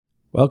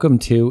Welcome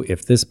to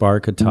If This Bar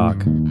Could Talk,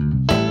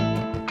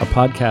 a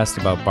podcast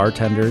about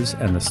bartenders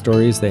and the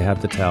stories they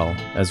have to tell,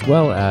 as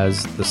well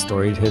as the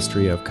storied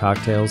history of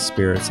cocktails,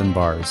 spirits, and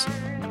bars.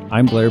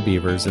 I'm Blair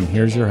Beavers, and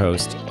here's your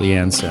host,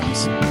 Leanne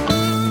Sims.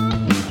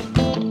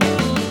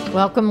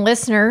 Welcome,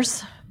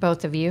 listeners,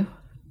 both of you.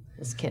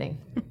 Just kidding.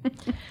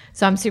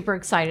 So I'm super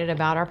excited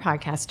about our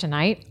podcast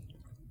tonight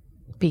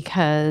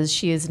because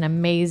she is an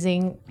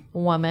amazing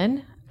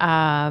woman.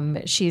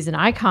 She's an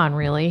icon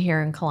really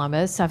here in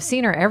Columbus. I've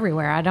seen her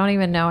everywhere. I don't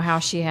even know how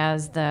she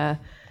has the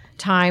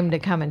time to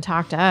come and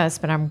talk to us,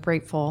 but I'm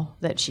grateful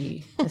that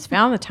she has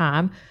found the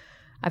time.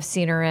 I've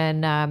seen her in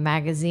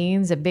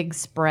magazines, a big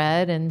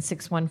spread in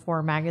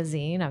 614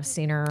 magazine. I've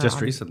seen her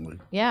Recently.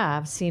 Yeah,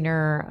 I've seen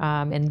her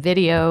in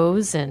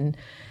videos, and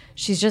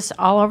she's just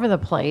all over the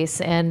place.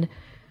 And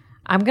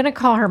I'm going to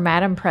call her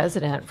Madam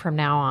President from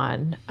now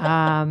on,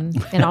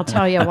 and I'll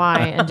tell you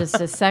why in just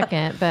a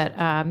second. But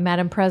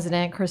Madam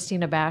President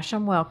Christina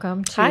Basham,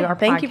 welcome to our podcast.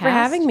 Thank you for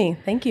having me.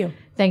 Thank you.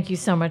 Thank you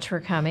so much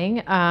for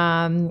coming.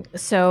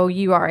 So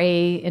you are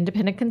a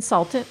independent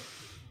consultant.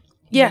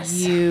 Yes.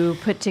 You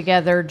put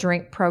together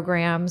drink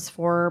programs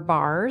for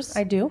bars.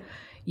 I do.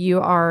 You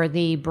are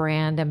the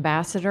brand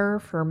ambassador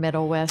for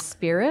Middle West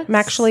Spirits. I'm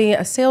actually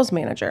a sales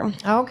manager.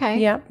 Okay.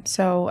 Yeah.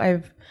 So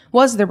I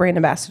was the brand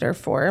ambassador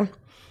for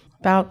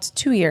about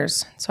 2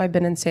 years. So I've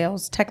been in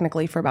sales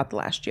technically for about the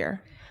last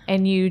year.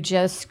 And you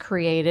just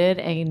created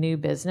a new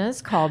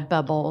business called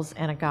Bubbles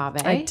and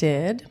Agave. I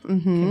did.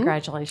 Mm-hmm.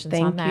 Congratulations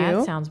on that. Thank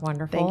you. Sounds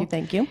wonderful.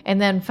 Thank you.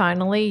 And then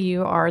finally,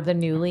 you are the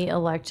newly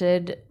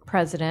elected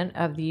president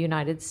of the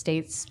United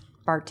States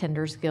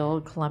Bartenders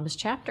Guild Columbus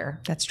chapter.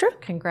 That's true.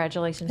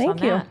 Congratulations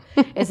Thank on you.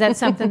 that. Is that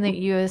something that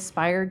you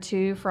aspired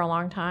to for a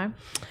long time?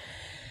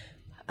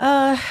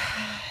 The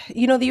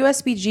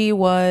USBG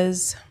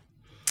was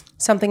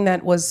something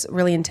that was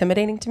really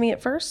intimidating to me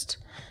at first.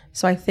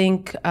 So I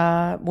think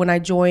when I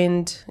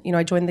joined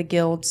the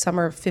guild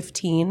summer of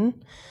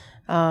 15,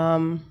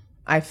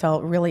 I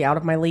felt really out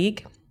of my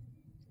league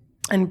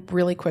and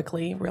really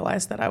quickly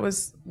realized that I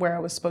was where I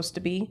was supposed to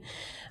be.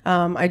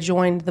 I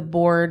joined the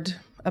board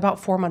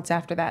about 4 months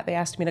after that. They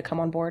asked me to come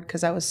on board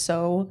because I was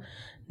so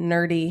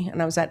nerdy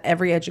and I was at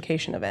every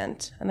education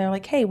event. And they're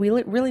like, hey, we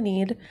really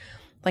need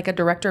like a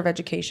director of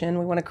education.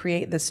 We want to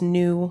create this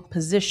new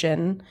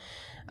position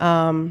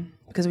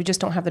because we just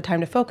don't have the time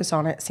to focus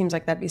on it. It seems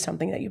like that'd be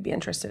something that you'd be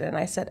interested in.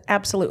 I said,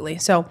 absolutely.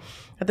 So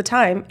at the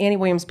time, Annie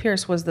Williams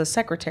Pierce was the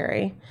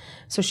secretary.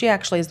 So she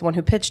actually is the one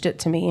who pitched it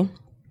to me.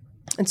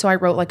 And so I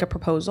wrote like a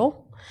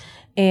proposal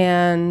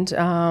and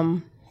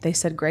they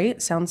said,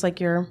 great, sounds like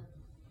you're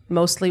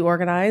mostly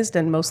organized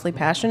and mostly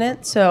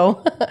passionate.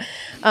 So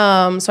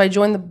so I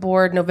joined the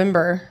board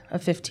November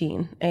of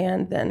 15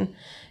 and then,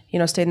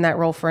 stayed in that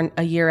role for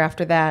a year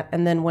after that.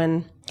 And then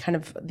when kind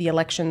of the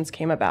elections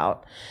came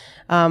about,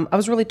 I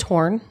was really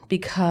torn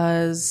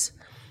because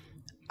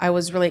I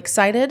was really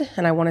excited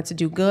and I wanted to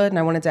do good and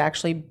I wanted to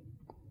actually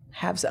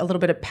have a little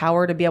bit of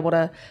power to be able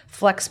to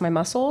flex my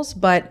muscles.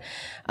 But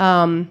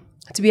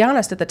to be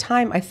honest, at the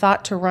time, I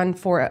thought to run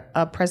for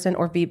a president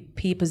or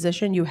VP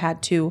position, you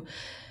had to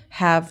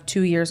have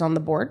 2 years on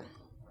the board,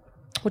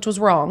 which was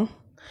wrong.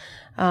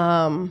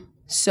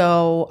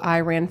 So I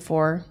ran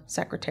for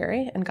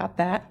secretary and got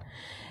that.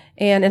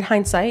 And in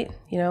hindsight,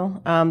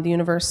 the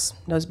universe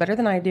knows better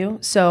than I do.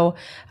 So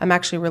I'm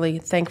actually really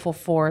thankful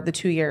for the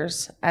 2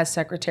 years as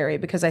secretary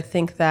because I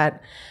think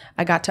that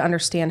I got to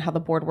understand how the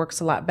board works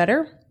a lot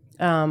better,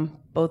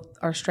 both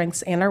our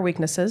strengths and our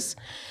weaknesses.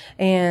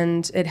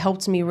 And it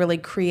helped me really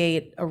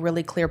create a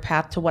really clear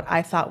path to what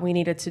I thought we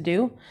needed to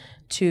do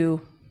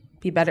to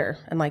be better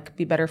and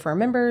be better for our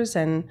members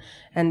and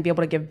be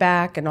able to give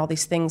back and all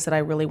these things that I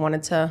really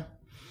wanted to,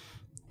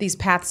 these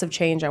paths of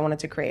change I wanted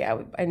to create.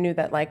 I knew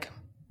that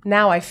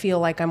now I feel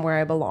like I'm where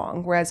I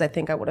belong, whereas I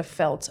think I would have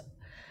felt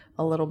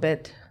a little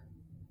bit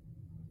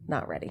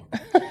not ready.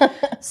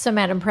 So,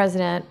 Madam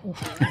President,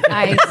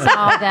 I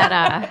saw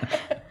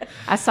that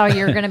I saw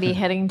you're going to be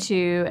heading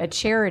to a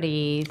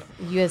charity,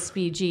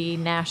 USBG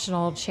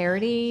National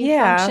Charity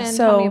Function.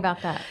 Tell me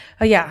about that.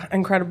 Yeah,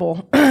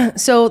 incredible.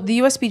 So the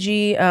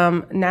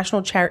USBG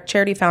National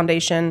Charity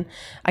Foundation,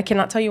 I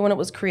cannot tell you when it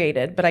was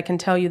created, but I can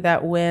tell you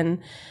that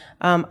when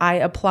I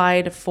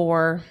applied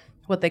for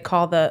what they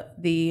call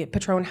the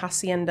Patron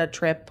Hacienda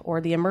trip or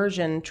the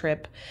immersion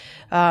trip.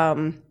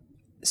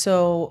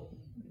 So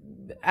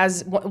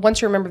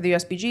once you're a member of the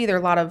USBG, there are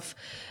a lot of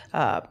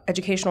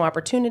educational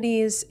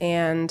opportunities,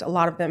 and a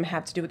lot of them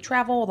have to do with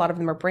travel. A lot of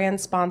them are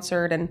brand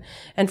sponsored,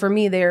 and for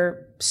me,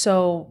 they're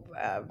so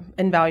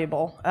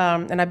invaluable.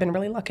 And I've been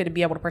really lucky to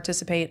be able to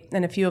participate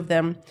in a few of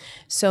them.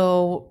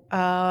 So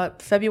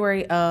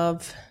February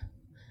of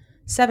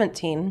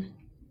 17.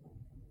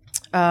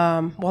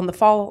 In the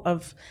fall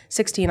of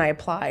 16, I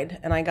applied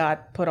and I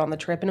got put on the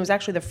trip. And it was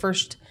actually the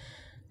first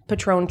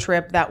Patron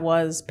trip that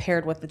was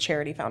paired with the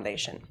Charity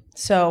Foundation.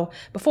 So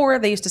before,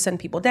 they used to send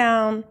people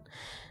down,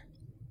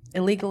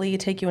 illegally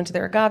take you into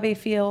their agave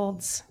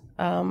fields,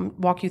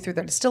 walk you through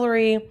their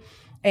distillery,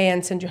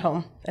 and send you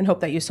home and hope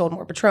that you sold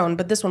more Patron.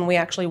 But this one, we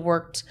actually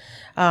worked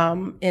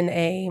in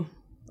a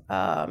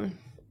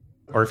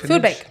Orphanage?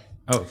 food bank.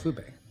 Oh, food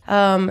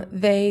bank.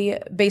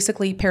 They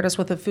basically paired us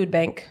with a food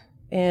bank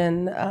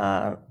in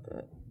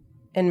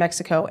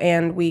Mexico,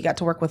 and we got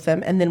to work with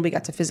them, and then we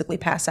got to physically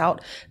pass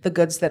out the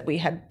goods that we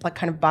had like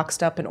kind of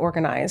boxed up and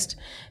organized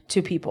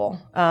to people.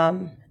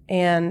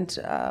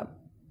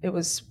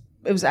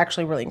 It was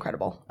actually really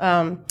incredible.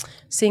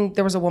 Seeing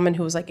there was a woman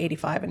who was like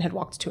 85 and had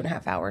walked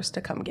 2.5 hours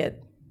to come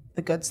get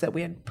the goods that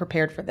we had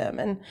prepared for them,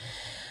 and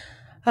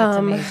That's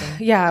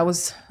amazing. yeah, it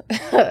was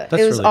That's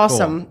it was really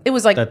awesome. cool It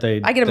was like that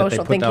they- I get that they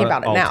emotional put thinking that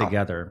about it all now.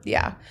 together.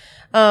 Yeah,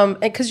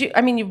 because you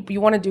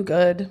want to do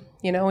good,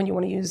 and you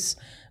want to use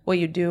what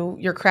you do,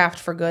 your craft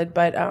for good.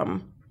 But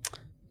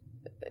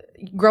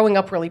growing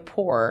up really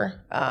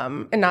poor,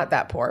 and not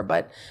that poor,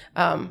 but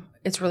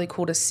it's really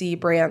cool to see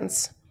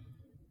brands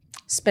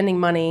spending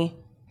money,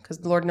 because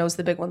the Lord knows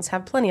the big ones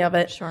have plenty of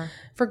it, Sure.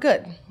 for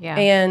good. Yeah.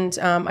 And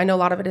I know a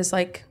lot of it is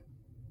like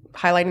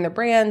highlighting their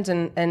brand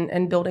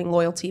and building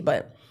loyalty,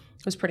 but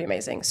it was pretty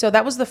amazing. So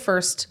that was the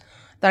first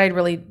that I'd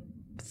really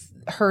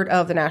heard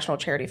of the National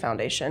Charity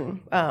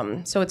Foundation.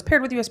 So it's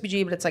paired with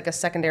USBG, but it's like a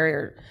secondary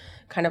or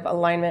kind of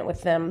alignment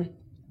with them.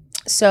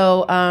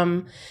 So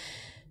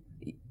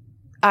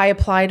I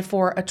applied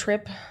for a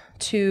trip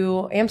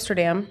to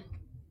Amsterdam,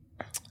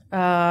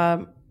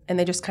 and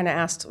they just kind of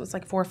asked, it was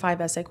like 4 or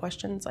 5 essay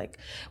questions, like,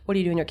 what do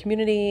you do in your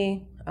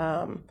community?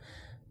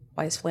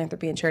 Why is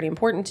philanthropy and charity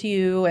important to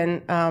you?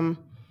 And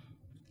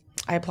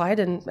I applied,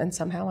 and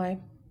somehow I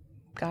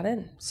got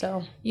in.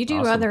 So You do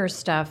Awesome. other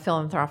stuff,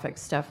 philanthropic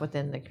stuff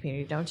within the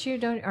community, don't you?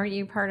 Aren't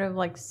you part of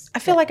like? I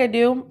feel like I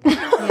do.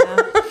 Yeah.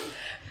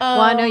 Well,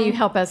 I know you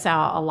help us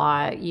out a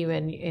lot. You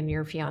and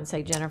your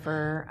fiance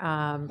Jennifer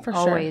For sure.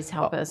 always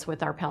help us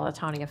with our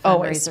Pelotonia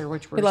Always. fundraiser,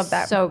 which we're We love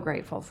that. so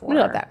grateful for. We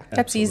love that.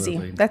 That's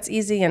Absolutely. easy. That's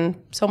easy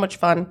and so much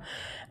fun.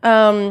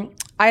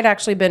 I'd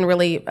actually been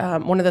really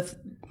one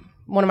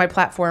of my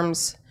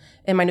platforms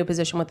in my new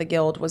position with the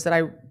Guild was that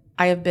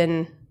I have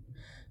been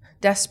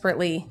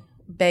desperately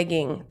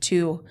begging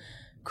to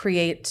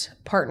create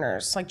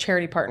partners, like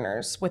charity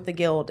partners with the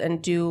Guild,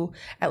 and do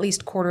at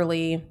least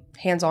quarterly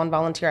hands-on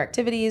volunteer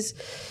activities.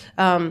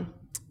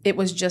 It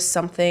was just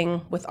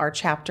something with our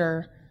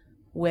chapter,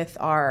 with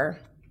our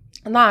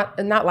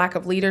not lack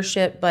of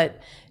leadership, but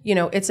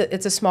it's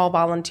a small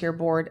volunteer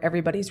board.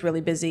 Everybody's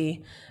really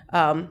busy.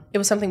 It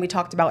was something we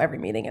talked about every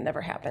meeting and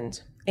never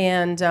happened.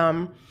 And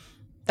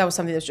that was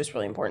something that's just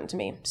really important to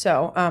me.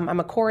 So I'm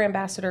a CORE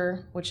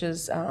ambassador, which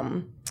is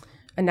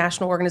a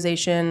national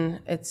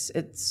organization. It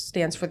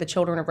stands for the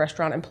Children of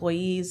Restaurant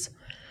Employees.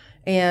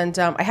 And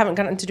I haven't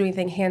gotten to do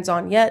anything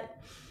hands-on yet,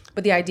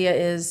 but the idea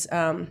is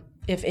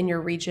if in your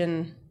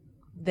region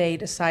they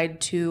decide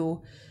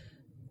to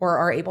or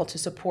are able to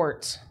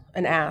support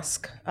an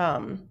ask,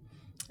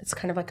 it's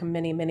kind of like a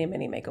mini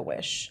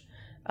Make-A-Wish.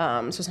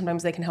 So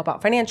sometimes they can help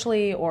out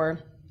financially or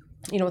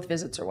with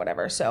visits or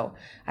whatever. So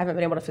I haven't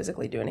been able to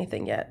physically do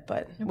anything yet,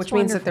 but which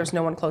means that there's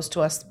no one close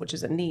to us, which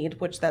is a need,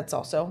 which that's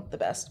also the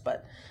best.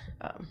 But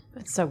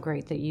It's so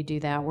great that you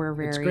do that. We're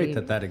very It's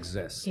great that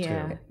exists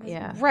yeah, too.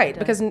 yeah. right,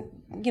 because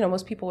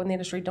most people in the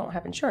industry don't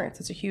have insurance.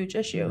 It's a huge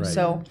issue. Right.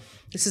 So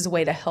this is a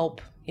way to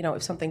help,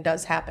 if something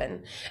does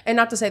happen. And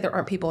not to say there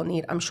aren't people in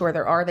need. I'm sure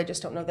there are. They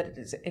just don't know that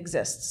it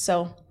exists.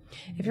 So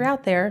if you're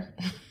out there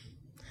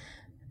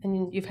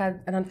and you've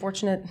had an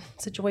unfortunate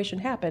situation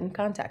happen,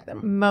 contact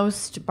them.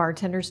 Most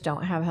bartenders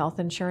don't have health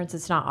insurance.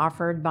 It's not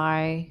offered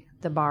by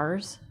the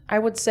bars. I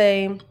would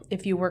say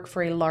if you work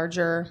for a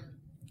larger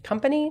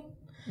company,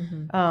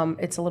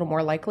 it's a little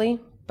more likely.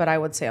 But I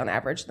would say on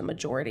average, the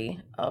majority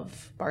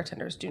of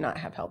bartenders do not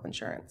have health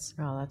insurance.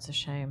 Oh, that's a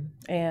shame.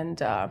 And,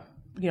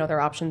 there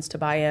are options to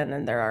buy in,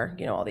 and there are,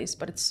 all these,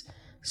 but it's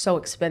so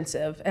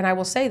expensive. And I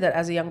will say that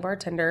as a young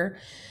bartender,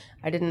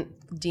 I didn't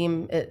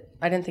think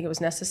it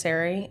was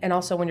necessary. And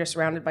also when you're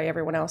surrounded by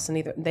everyone else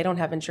and they don't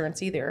have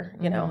insurance either,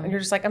 and you're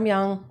just like, I'm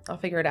young, I'll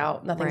figure it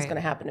out. Nothing's Right. going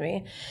to happen to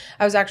me.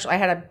 I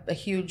had a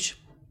huge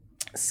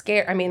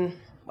scare. I mean,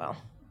 well,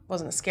 it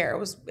wasn't a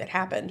scare. It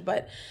happened,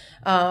 but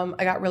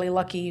I got really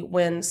lucky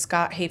when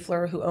Scott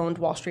Hafler, who owned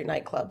Wall Street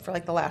Nightclub for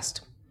like the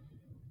last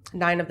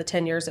 9 of the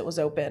 10 years it was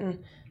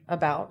open,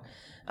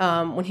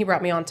 when he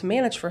brought me on to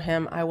manage for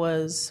him, that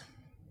was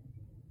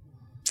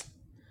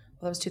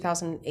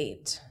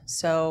 2008.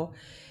 So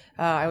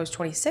I was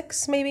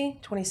 26, maybe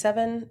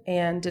 27,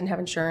 and didn't have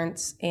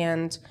insurance.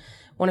 And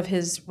one of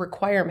his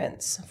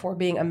requirements for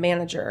being a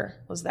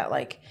manager was that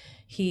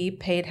he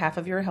paid half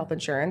of your health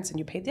insurance and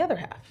you paid the other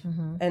half.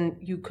 And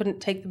you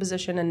couldn't take the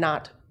position and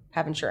not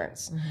have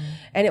insurance.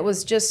 And it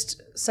was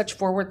just such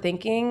forward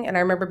thinking. And I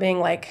remember being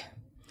like,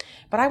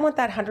 but I want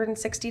that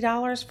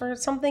 $160 for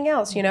something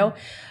else, What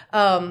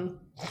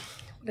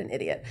an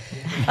idiot.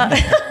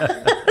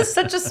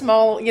 Such a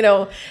small,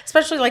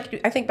 especially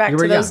I think back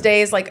to those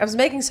days, I was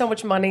making so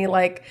much money,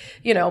 but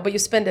you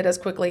spend it as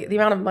quickly. The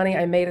amount of money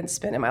I made and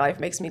spent in my life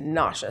makes me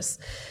nauseous.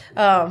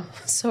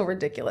 So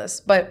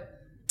ridiculous.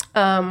 But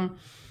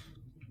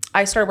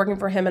I started working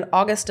for him in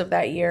August of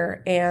that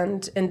year.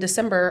 And in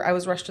December, I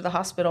was rushed to the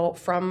hospital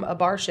from a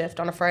bar shift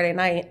on a Friday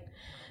night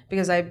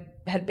because I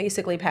had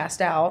basically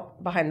passed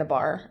out behind the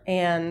bar.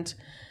 And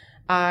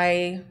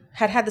I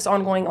had this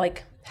ongoing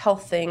like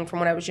health thing from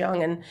when I was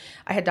young. And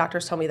I had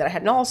doctors tell me that I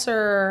had an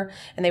ulcer,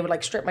 and they would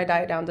like strip my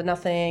diet down to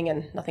nothing,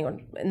 and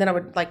then I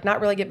would like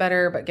not really get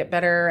better, but get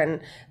better.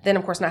 And then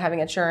of course, not having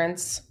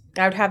insurance,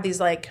 I would have these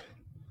like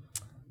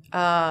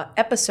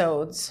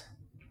episodes,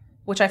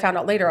 which I found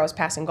out later I was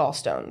passing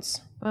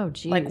gallstones. Oh,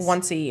 geez. Like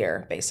once a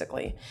year,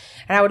 basically.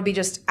 And I would be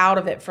just out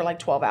of it for like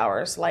 12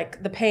 hours.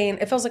 Like the pain,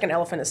 it feels like an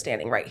elephant is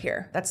standing right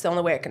here. That's the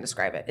only way I can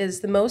describe it.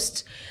 Is the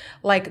most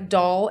like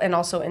dull and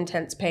also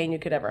intense pain you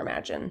could ever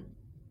imagine.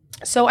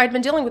 So I'd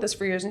been dealing with this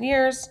for years and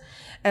years.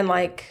 And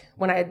like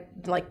when I had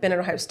like been at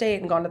Ohio State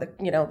and gone to the,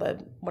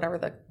 the whatever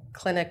the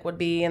clinic would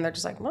be, and they're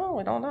just like, no,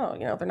 I don't know.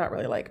 They're not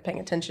really like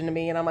paying attention to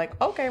me. And I'm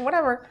like, okay,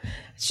 whatever.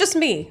 It's just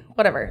me,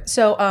 whatever.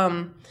 So,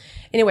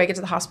 anyway, I get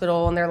to the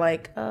hospital and they're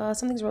like,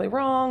 something's really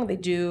wrong. They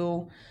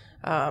do,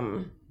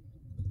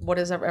 what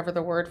is ever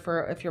the word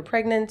for if you're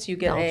pregnant, you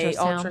get a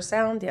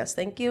ultrasound. Yes,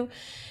 thank you.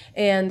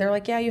 And they're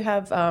like, yeah, you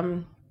have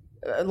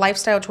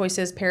lifestyle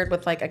choices paired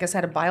with like, I guess I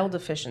had a bile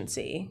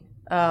deficiency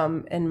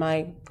in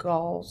my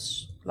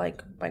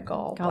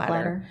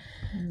gallbladder.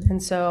 Mm-hmm.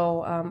 And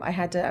so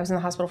I was in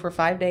the hospital for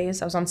 5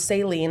 days. I was on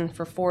saline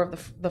for 4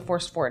 of the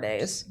first 4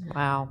 days.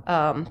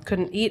 Wow.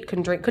 Couldn't eat,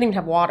 couldn't drink, couldn't even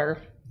have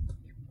water.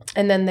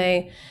 And then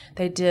they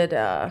did,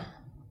 there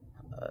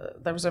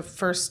was a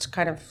first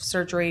kind of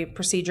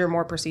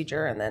more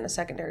procedure, and then a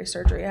secondary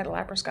surgery. I had a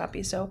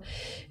laparoscopy. So,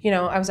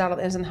 I was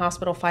in the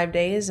hospital 5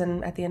 days,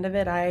 and at the end of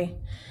it, I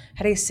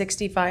had a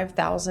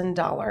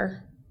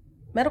 $65,000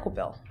 medical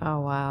bill.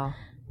 Oh, wow.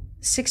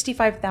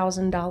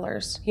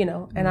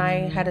 $65,000, and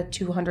I had a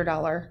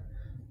 $200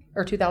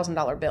 or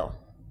 $2,000 bill.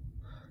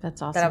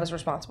 That's awesome. That I was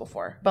responsible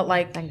for. But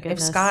like, if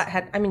Scott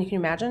had, can you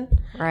imagine?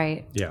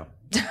 Right. Yeah.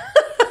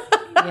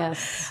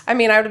 Yes. I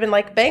would have been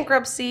like,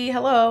 bankruptcy,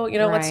 hello,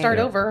 let's start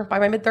over. By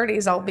my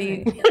mid-30s, I'll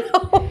be,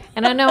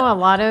 And I know a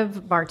lot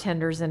of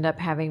bartenders end up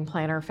having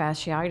plantar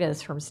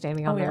fasciitis from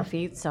standing on their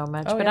feet so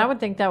much, but I would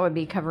think that would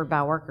be covered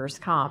by workers'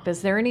 comp.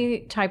 Is there any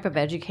type of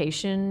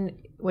education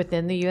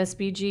within the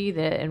USBG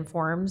that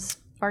informs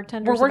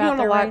bartenders We're working about on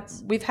their a lot.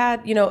 rights? We've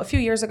had, a few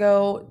years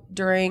ago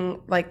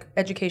during like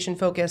education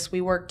focus,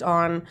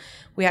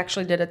 we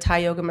actually did a Thai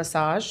yoga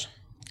massage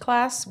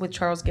class with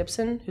Charles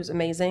Gibson, who's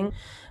amazing.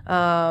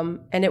 And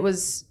it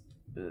was,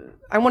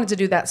 I wanted to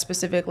do that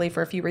specifically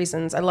for a few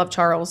reasons. I love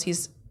Charles.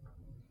 He's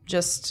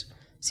just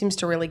seems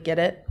to really get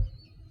it.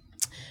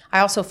 I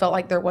also felt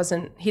like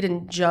he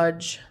didn't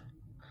judge,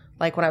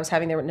 like when I was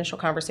having the initial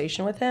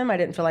conversation with him, I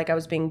didn't feel like I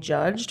was being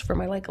judged for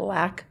my like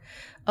lack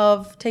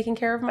of taking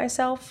care of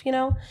myself,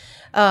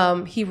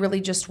 He really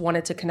just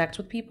wanted to connect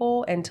with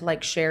people and to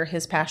like share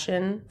his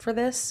passion for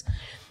this.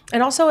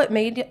 And also it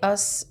made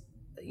us,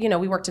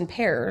 we worked in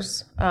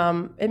pairs.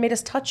 It made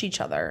us touch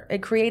each other.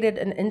 It created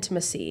an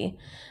intimacy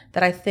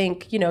that I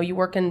think, you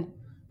work in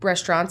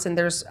restaurants and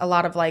there's a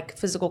lot of like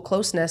physical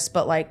closeness,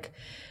 but like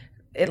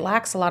it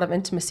lacks a lot of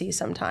intimacy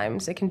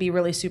sometimes. It can be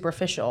really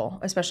superficial,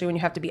 especially when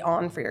you have to be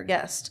on for your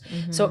guest.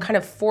 Mm-hmm. So it kind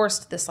of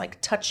forced this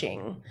like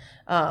touching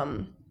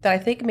that I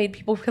think made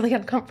people really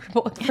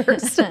uncomfortable at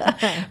first.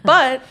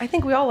 But I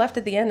think we all left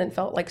at the end and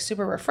felt like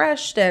super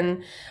refreshed,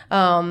 and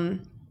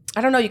I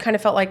don't know, you kind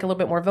of felt like a little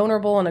bit more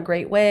vulnerable in a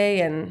great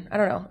way, and I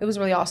don't know, it was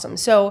really awesome.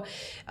 So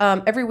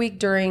every week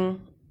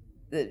during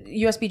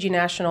USBG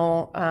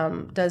National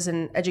does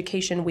an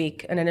education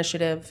week, an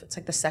initiative. It's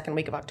like the second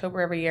week of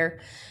October every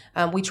year.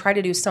 We try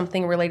to do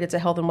something related to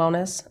health and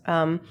wellness,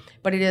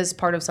 but it is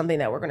part of something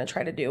that we're going to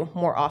try to do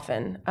more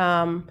often.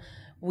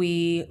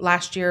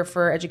 Last year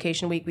for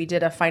Education Week, we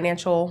did a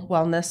financial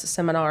wellness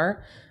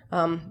seminar,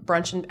 Aperol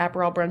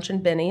brunch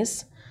and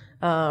Benny's.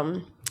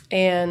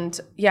 And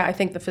yeah, I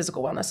think the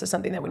physical wellness is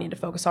something that we need to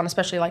focus on,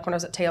 especially like when I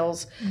was at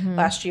Tails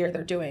last year,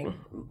 they're doing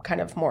kind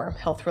of more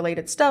health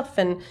related stuff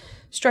and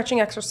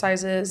stretching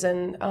exercises.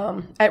 And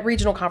at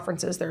regional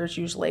conferences, there's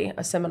usually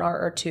a seminar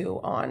or two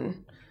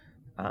on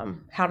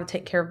how to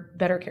take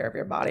better care of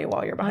your body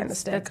while you're behind the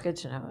stick. That's good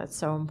to know. That's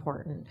so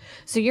important.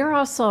 So you're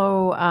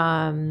also,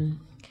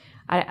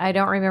 I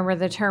don't remember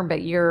the term,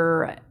 but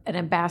you're an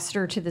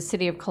ambassador to the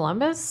city of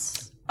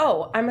Columbus?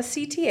 Oh, I'm a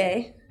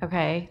CTA.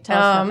 Okay. Tell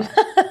us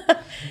about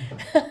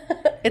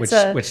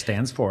that. Which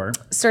stands for?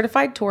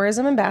 Certified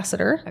Tourism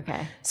Ambassador.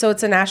 Okay. So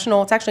it's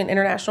it's actually an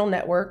international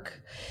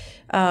network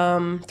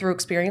through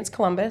Experience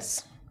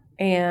Columbus.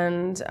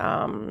 And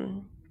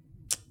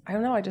I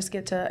don't know, I just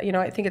get to,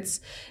 I think it's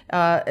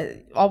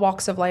all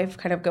walks of life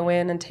kind of go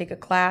in and take a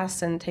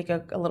class and take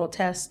a little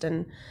test.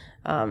 And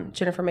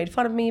Jennifer made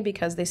fun of me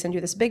because they send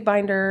you this big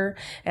binder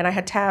and I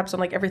had tabs on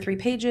like every 3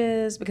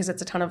 pages because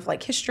it's a ton of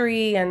like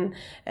history and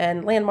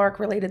landmark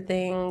related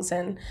things.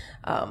 And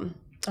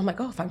I'm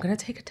like, oh, if I'm going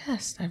to take a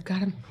test, I've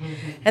got to.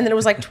 And then it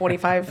was like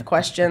 25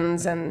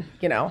 questions and,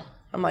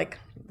 I'm like,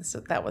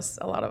 that was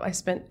a lot of, I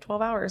spent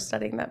 12 hours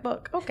studying that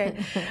book. Okay.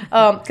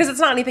 Because it's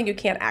not anything you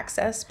can't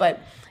access. But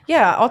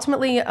yeah,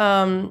 ultimately,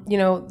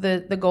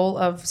 the goal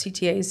of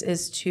CTAs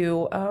is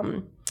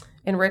to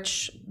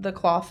enrich the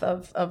cloth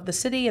of the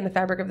city and the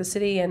fabric of the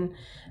city, and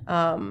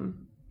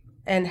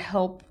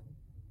help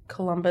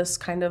Columbus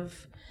kind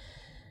of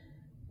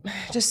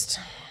just,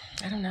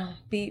 I don't know,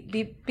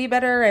 be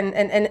better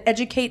and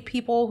educate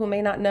people who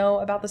may not know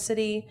about the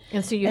city.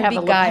 And so you have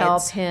a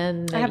lapel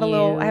pin. I have a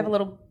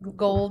little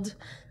gold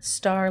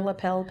star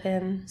lapel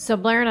pin. So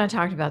Blair and I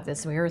talked about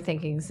this, and we were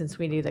thinking, since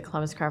we do the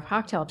Columbus Craft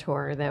Cocktail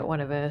Tour, that one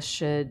of us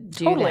should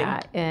do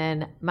that.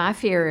 And my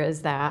fear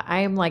is that I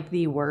am like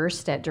the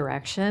worst at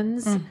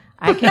directions.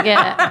 I could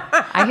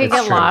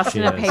get lost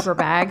in a paper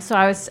bag. So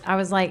I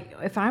was like,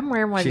 if I'm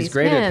wearing one of these pins, she's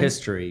great at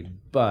history,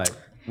 but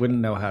wouldn't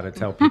know how to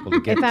tell people to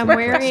get. If I'm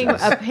wearing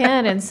a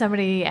pin and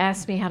somebody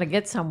asks me how to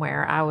get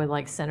somewhere, I would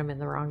like send them in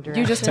the wrong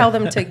direction. You just tell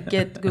them to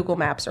get Google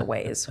Maps or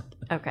Waze.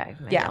 Okay,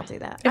 maybe I'll do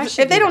that. If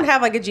they don't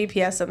have like a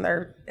GPS on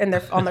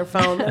their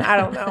phone, then I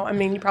don't know. I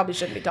mean, you probably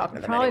shouldn't be talking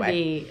to them anyway.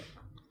 Be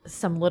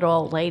some little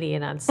old lady,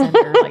 and I'd send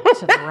her like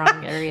to the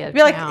wrong area of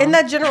Be like, in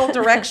that general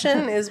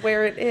direction is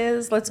where it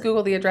is. Let's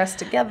Google the address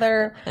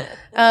together.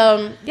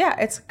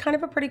 It's kind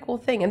of a pretty cool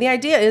thing. And the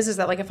idea is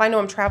that like, if I know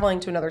I'm traveling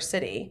to another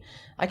city,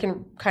 I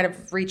can kind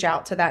of reach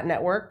out to that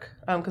network,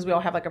 because we all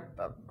have like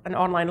an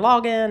online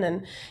login,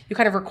 and you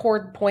kind of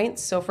record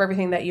points. So for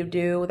everything that you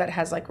do that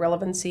has like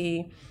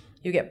relevancy,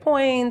 you get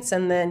points,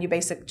 and then you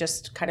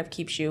just kind of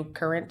keeps you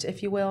current,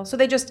 if you will. So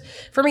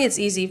for me, it's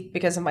easy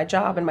because of my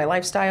job and my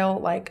lifestyle.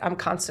 Like, I'm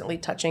constantly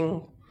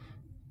touching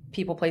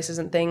people, places,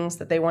 and things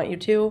that they want you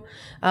to.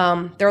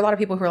 There are a lot of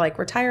people who are like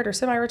retired or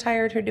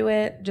semi-retired who do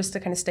it just to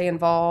kind of stay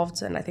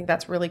involved, and I think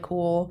that's really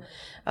cool.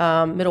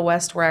 Middle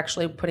West, we're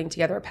actually putting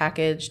together a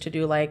package to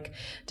do like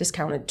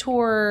discounted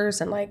tours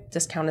and like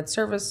discounted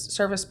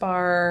service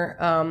bar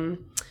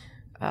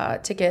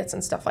tickets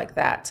and stuff like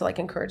that to like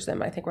encourage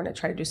them. I think we're going to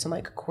try to do some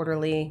like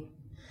quarterly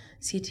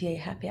CTA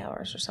happy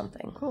hours or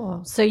something.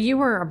 Cool. So you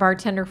were a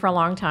bartender for a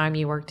long time.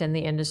 You worked in the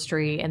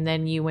industry, and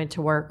then you went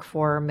to work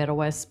for Middle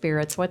West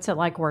Spirits. What's it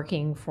like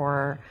working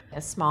for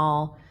a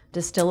small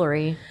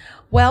distillery?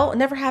 Well,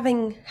 never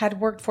having had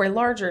worked for a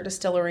larger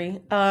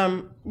distillery,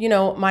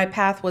 my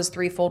path was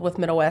threefold with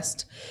Middle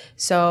West.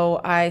 So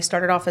I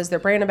started off as their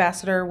brand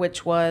ambassador,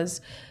 which was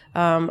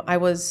I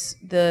was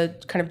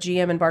the kind of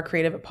GM and bar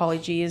creative at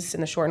Pauly G's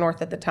in the Short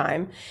North at the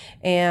time.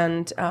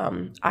 And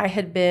I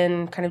had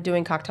been kind of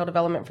doing cocktail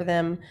development for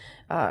them.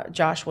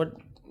 Josh would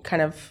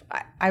kind of,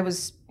 I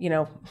was,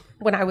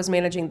 when I was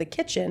managing the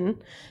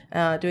kitchen,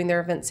 doing their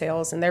event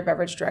sales and their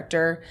beverage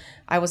director,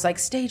 I was like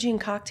staging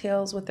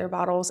cocktails with their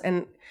bottles.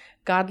 And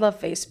God love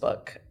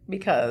Facebook,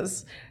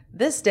 because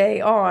this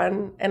day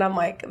on, and I'm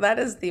like, that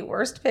is the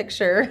worst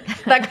picture.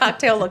 That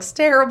cocktail looks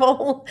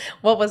terrible.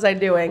 What was I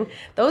doing?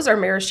 Those are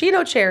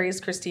maraschino cherries,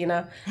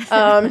 Christina.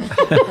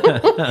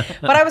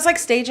 But I was like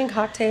staging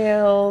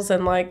cocktails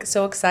and like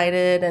so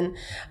excited. And,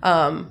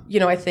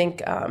 I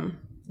think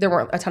there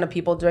weren't a ton of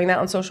people doing that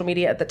on social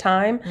media at the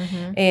time.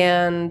 Mm-hmm.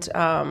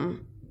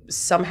 And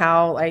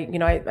somehow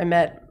I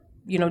met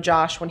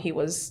Josh when he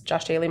was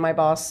Josh Daly, my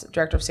boss,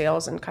 director of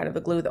sales, and kind of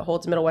the glue that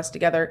holds Middle West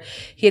together.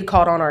 He had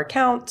called on our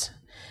account,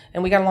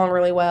 and we got along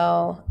really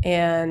well.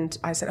 And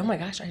I said, oh my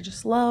gosh, I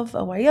just love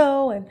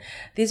OYO, and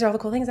these are all the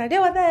cool things I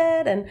do with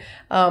it.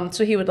 And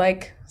so he would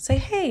like say,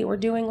 hey, we're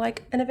doing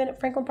like an event at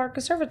Franklin Park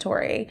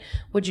Conservatory.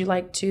 Would you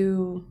like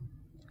to,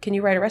 can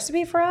you write a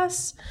recipe for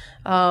us?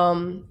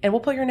 And we'll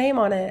put your name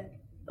on it.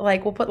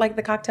 Like, we'll put like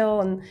the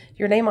cocktail and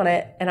your name on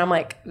it. And I'm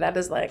like, that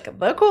is like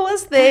the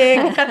coolest thing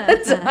at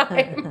the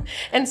time.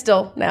 And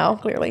still now,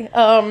 clearly.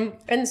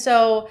 And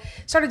so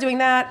started doing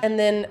that. And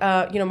then,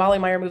 Molly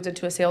Meyer moved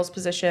into a sales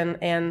position,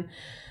 and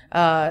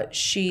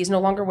she's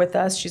no longer with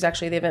us. She's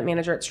actually the event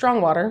manager at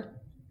Strongwater.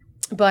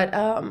 But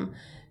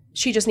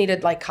she just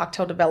needed like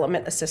cocktail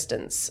development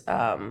assistance.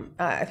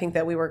 I think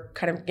that we were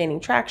kind of gaining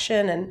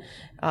traction,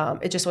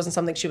 and it just wasn't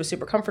something she was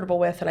super comfortable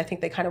with. And I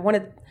think they kind of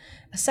wanted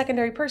a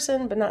secondary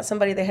person, but not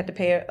somebody they had to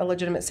pay a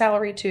legitimate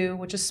salary to,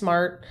 which is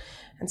smart.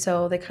 And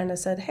so they kind of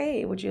said,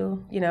 hey, would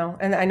you,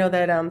 and I know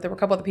that there were a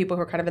couple other people who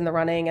were kind of in the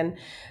running. And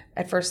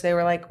at first they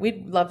were like,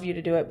 we'd love you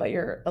to do it, but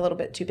you're a little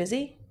bit too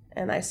busy.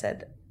 And I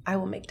said, I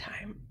will make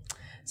time.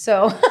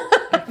 So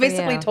I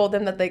basically told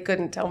them that they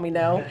couldn't tell me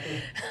no.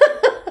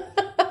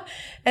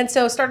 And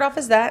so started off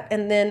as that,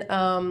 and then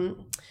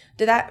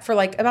did that for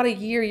like about a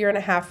year and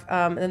a half.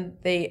 And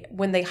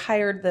when they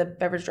hired the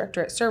beverage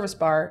director at Service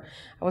Bar,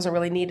 I wasn't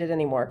really needed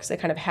anymore because they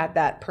kind of had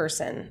that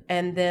person.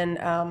 And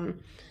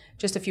then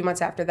just a few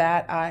months after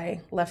that,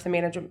 I left the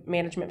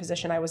management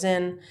position I was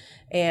in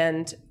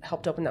and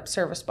helped open up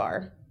Service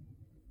Bar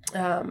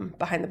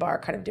behind the bar,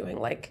 kind of doing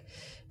like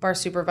bar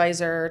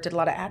supervisor, did a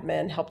lot of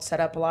admin, helped set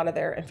up a lot of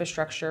their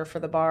infrastructure for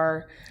the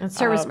bar. And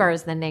Service Bar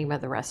is the name of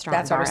the restaurant.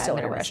 That's our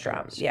distillery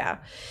restaurant. Yeah.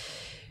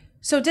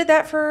 So did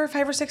that for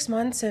 5 or 6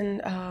 months,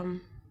 and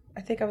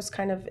I think I was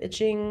kind of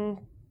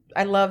itching.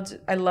 I loved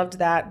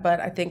that, but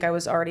I think I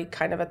was already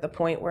kind of at the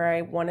point where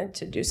I wanted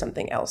to do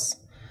something else.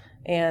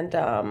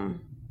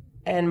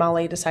 and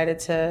Molly decided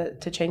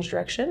to change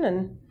direction.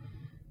 And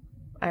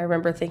I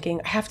remember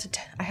thinking, I have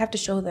to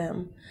show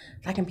them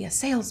that I can be a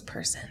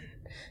salesperson,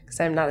 because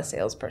I'm not a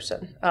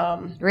salesperson.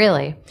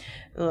 Really?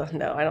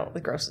 No, I don't.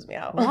 It grosses me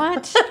out.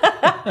 What?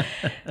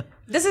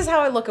 This is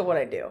how I look at what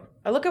I do.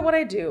 I look at what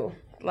I do.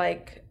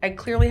 Like, I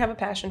clearly have a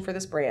passion for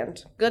this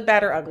brand, good,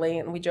 bad, or ugly.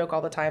 And we joke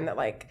all the time that,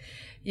 like,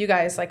 you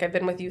guys, like, I've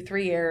been with you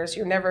 3 years.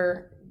 You're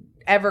never,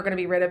 ever going to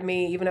be rid of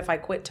me, even if I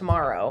quit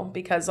tomorrow,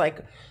 because,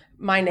 like,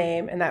 my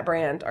name and that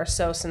brand are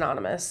so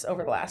synonymous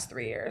over the last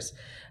 3 years.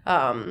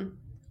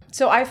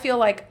 So I feel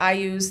like I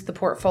use the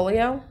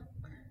portfolio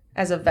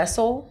as a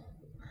vessel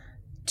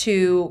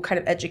to kind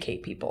of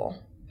educate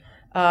people,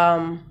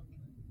 and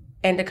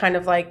to kind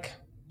of, like,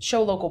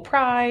 show local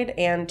pride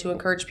and to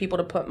encourage people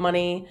to put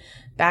money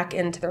back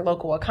into their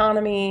local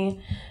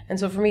economy. And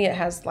so for me, it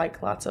has,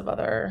 like, lots of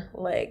other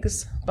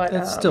legs. But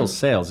it's still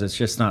sales. It's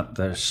just not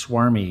the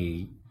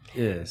swarmy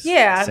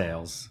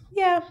sales.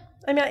 Yeah.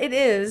 I mean, it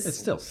is. It's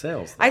still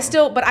sales,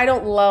 though. But I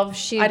don't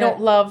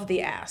love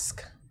the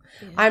ask.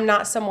 Yeah. I'm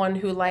not someone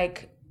who,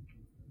 like,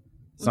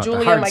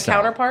 Julia, my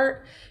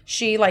counterpart,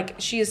 she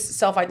is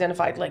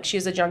self-identified. Like, she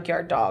is a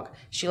junkyard dog.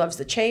 She loves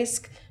the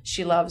chase.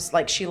 She loves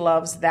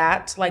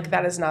that. Like,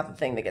 that is not the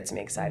thing that gets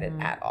me excited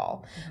at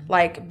all.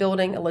 Like,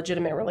 building a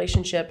legitimate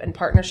relationship and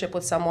partnership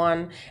with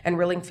someone and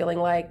really feeling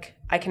like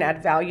I can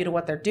add value to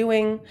what they're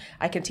doing.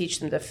 I can teach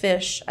them to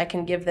fish. I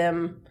can give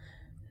them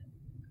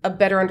a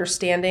better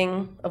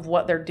understanding of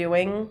what they're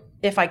doing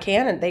if I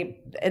can. And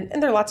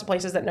there are lots of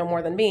places that know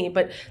more than me,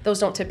 but those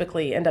don't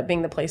typically end up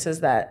being the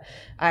places that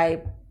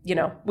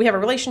we have a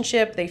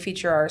relationship, they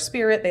feature our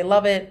spirit, they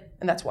love it,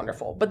 and that's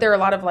wonderful. But there are a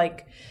lot of,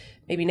 like,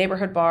 maybe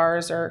neighborhood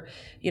bars or,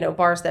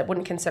 bars that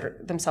wouldn't consider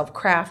themselves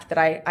craft that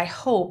I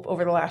hope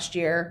over the last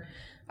year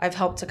I've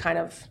helped to kind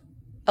of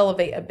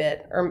elevate a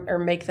bit or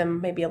make them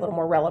maybe a little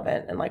more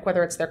relevant. And, like,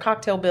 whether it's their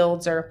cocktail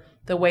builds or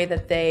the way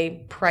that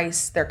they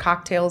price their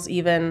cocktails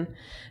even,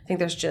 I think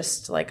there's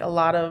just, like, there are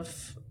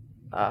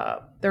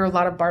a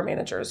lot of bar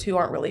managers who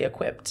aren't really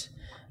equipped,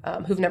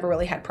 who've never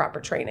really had proper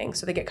training.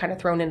 So they get kind of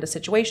thrown into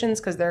situations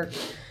because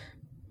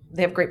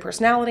they have great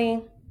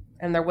personality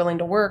and they're willing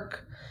to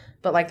work,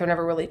 but, like, they're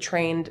never really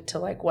trained to,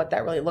 like, what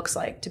that really looks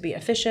like to be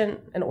efficient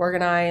and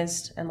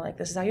organized, and, like,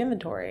 this is how you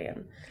inventory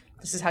and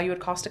this is how you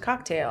would cost a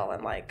cocktail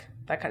and, like,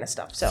 that kind of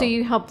stuff. So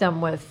you help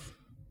them with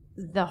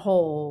the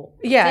whole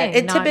thing,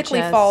 it typically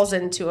falls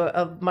into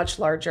a much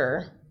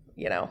larger,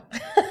 Now,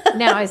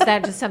 is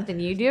that just something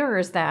you do, or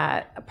is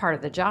that a part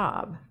of the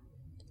job?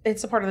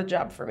 It's a part of the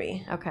job for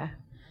me. Okay.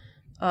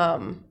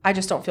 I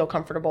just don't feel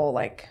comfortable,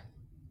 like,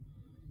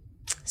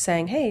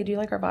 saying, hey, do you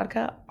like our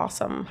vodka?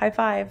 Awesome. High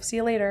five. See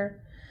you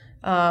later.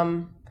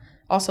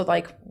 Also,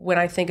 like, when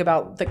I think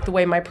about, like, the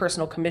way my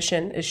personal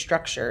commission is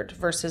structured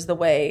versus the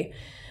way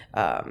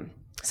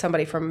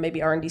somebody from maybe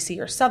RNDC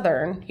or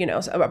Southern,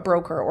 a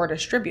broker or a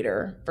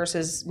distributor,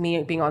 versus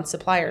me being on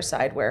supplier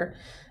side, where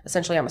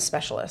essentially I'm a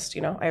specialist.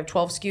 I have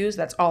 12 SKUs.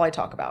 That's all I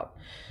talk about.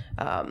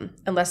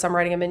 Unless I'm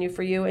writing a menu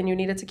for you and you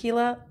need a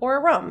tequila or a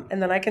rum,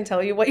 and then I can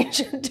tell you what you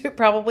should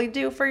probably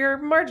do for your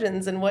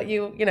margins and what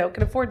you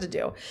can afford to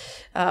do.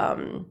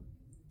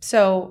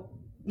 So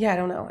yeah, I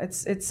don't know.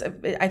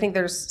 I think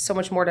there's so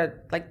much more to,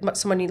 like,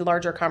 so many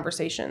larger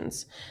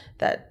conversations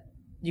that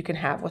you can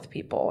have with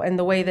people, and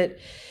the way that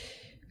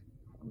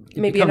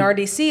maybe an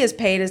RDC is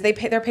paid is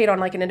they're paid on,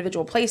 like, an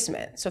individual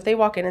placement. So if they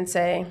walk in and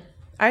say,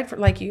 I'd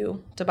like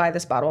you to buy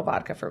this bottle of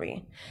vodka for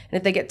me, and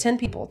if they get 10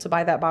 people to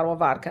buy that bottle of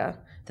vodka,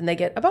 then they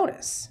get a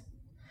bonus.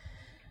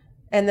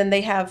 And then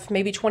they have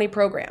maybe 20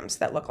 programs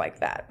that look like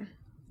that.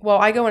 Well,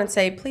 I go in and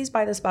say, please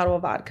buy this bottle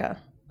of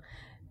vodka.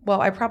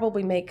 Well, I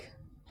probably make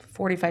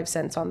 45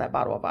 cents on that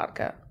bottle of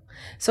vodka.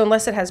 So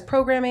unless it has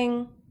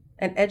programming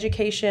and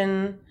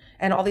education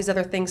and all these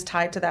other things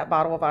tied to that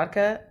bottle of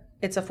vodka,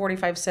 it's a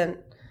 45 cent,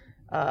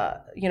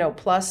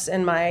 plus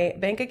in my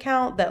bank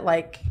account that,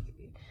 like,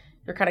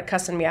 you're kind of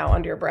cussing me out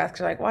under your breath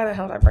because you're like, why the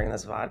hell did I bring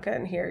this vodka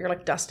in here? You're,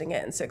 like, dusting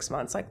it in 6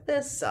 months. Like,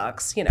 this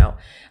sucks,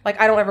 Like,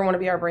 I don't ever want to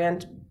be I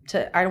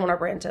don't want our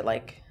brand to,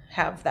 like,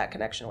 have that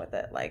connection with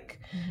it. Like,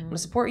 I'm going to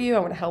support you. I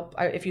want to help.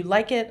 If you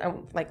like it,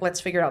 I'm like,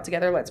 let's figure it out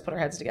together. Let's put our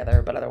heads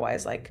together. But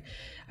otherwise, like,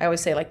 I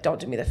always say, like, don't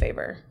do me the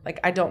favor. Like,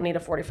 I don't need a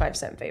 45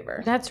 cent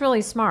favor. That's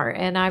really smart.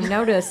 And I've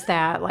noticed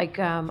that, like,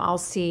 I'll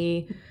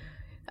see...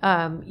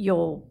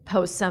 you'll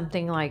post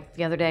something, like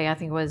the other day, I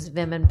think it was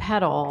Vim and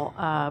Pedal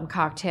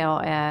cocktail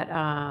at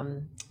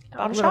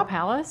Little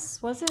Palace,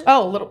 was it?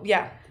 Oh,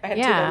 I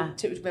had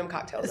two Vim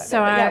cocktails.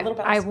 So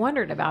I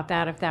wondered about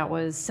that, if that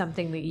was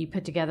something that you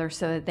put together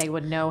so that they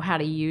would know how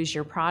to use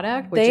your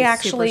product. Which they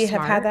actually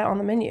have had that on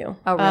the menu.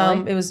 Oh,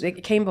 really?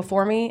 It came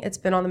before me. It's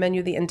been on the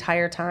menu the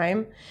entire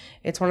time.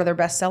 It's one of their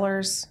best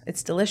sellers.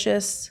 It's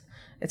delicious.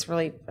 It's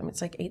really,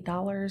 it's like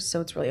 $8,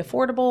 so it's really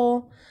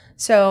affordable.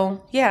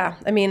 So yeah,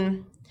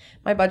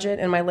 my budget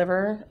and my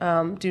liver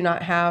do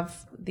not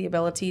have the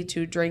ability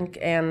to drink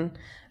and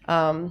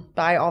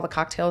buy all the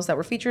cocktails that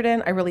were featured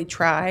in. I really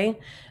try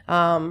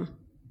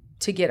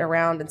to get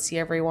around and see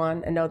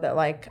everyone and know that,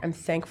 like, I'm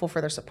thankful for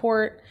their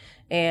support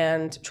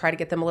and try to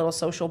get them a little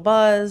social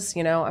buzz.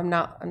 You know, I'm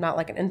not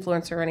like an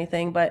influencer or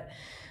anything, but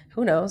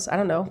who knows? I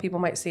don't know. People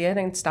might see it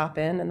and stop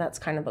in, and that's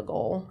kind of the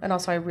goal. And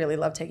also, I really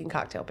love taking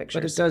cocktail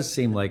pictures. But it does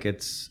seem like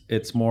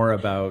it's more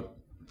about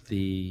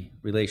the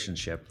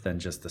relationship than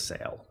just the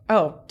sale.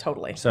 Oh,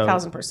 totally. So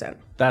 1,000%.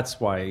 That's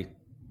why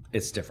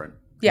it's different.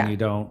 Yeah. And you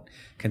don't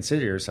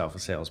consider yourself a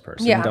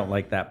salesperson. Yeah. You don't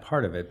like that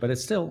part of it, but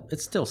it's still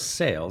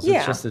sales. Yeah.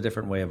 It's just a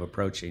different way of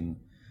approaching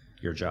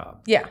your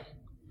job. Yeah.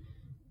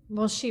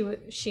 Well,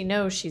 she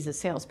knows she's a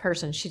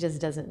salesperson. She just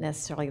doesn't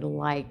necessarily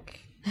like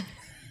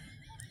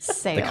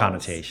sales. The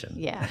connotation.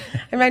 Yeah.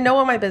 I mean, I know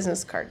what my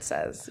business card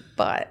says,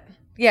 but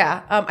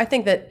yeah, I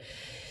think that,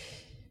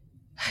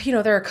 you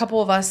know, there are a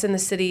couple of us in the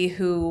city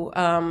who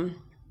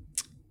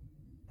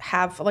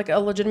have like a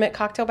legitimate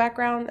cocktail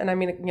background. And I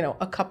mean, you know,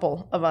 a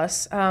couple of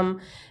us.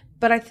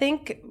 But I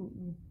think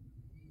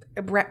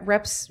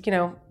reps, you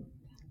know,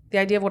 the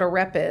idea of what a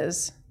rep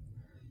is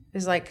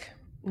like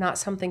not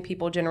something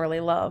people generally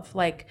love.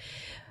 Like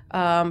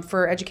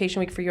for Education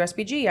Week for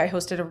USBG, I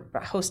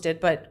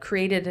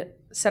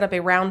set up a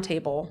round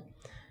table.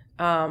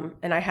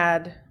 And I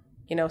had,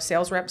 you know,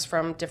 sales reps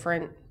from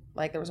different,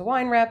 like there was a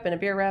wine rep and a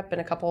beer rep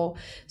and a couple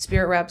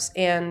spirit reps.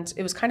 And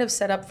it was kind of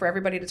set up for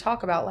everybody to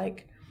talk about,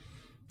 like,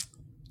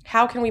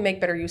 how can we make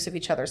better use of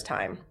each other's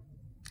time?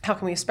 How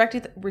can we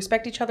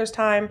respect each other's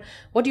time?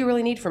 What do you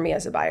really need from me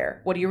as a buyer?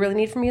 What do you really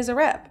need from me as a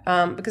rep?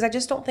 Because I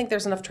just don't think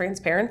there's enough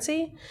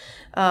transparency.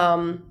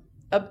 And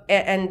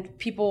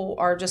people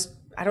are just,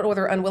 I don't know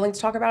whether they're unwilling to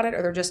talk about it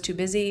or they're just too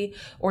busy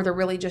or they're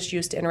really just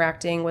used to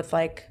interacting with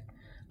like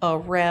a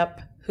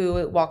rep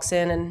who walks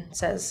in and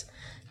says,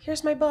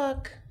 here's my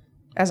book,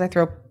 as I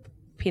throw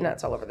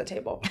peanuts all over the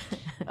table.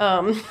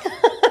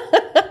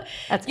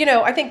 You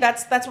know, I think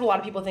that's what a lot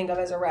of people think of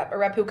as a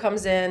rep who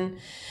comes in,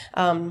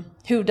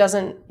 who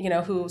doesn't, you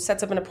know, who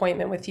sets up an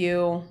appointment with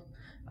you,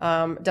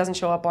 doesn't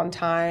show up on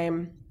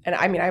time. And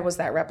I mean, I was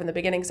that rep in the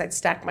beginning because I'd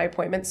stacked my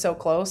appointments so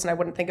close and I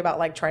wouldn't think about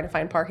like trying to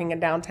find parking in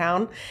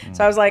downtown.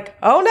 So I was like,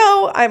 oh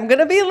no, I'm going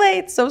to be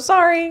late. So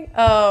sorry.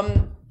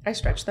 I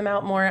stretch them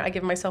out more. I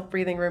give myself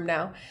breathing room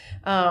now.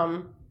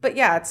 But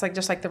yeah, it's like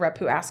just like the rep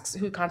who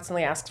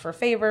constantly asks for a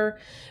favor,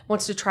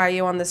 wants to try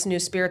you on this new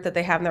spirit that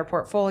they have in their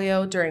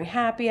portfolio during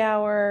happy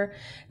hour.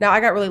 Now, I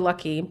got really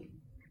lucky.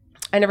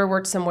 I never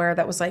worked somewhere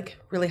that was like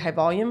really high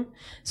volume,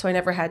 so I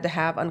never had to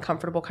have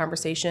uncomfortable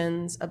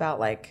conversations about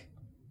like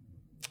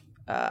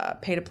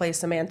pay-to-play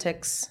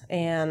semantics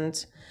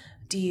and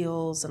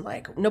deals, and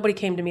like nobody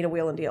came to me to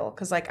wheel and deal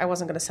because like I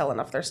wasn't going to sell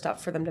enough of their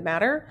stuff for them to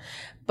matter.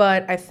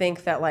 But I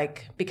think that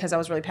like because I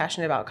was really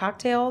passionate about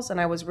cocktails and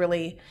I was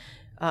really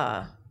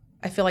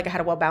I feel like I had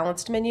a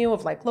well-balanced menu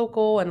of like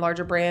local and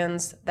larger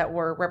brands that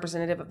were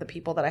representative of the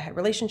people that I had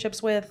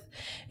relationships with.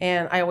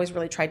 And I always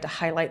really tried to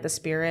highlight the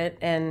spirit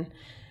and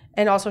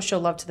also show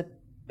love to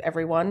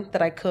everyone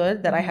that I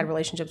could, that I had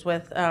relationships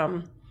with.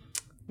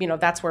 You know,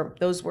 that's where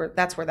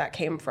that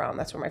came from.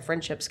 That's where my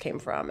friendships came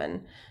from.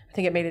 And I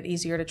think it made it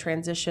easier to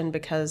transition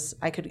because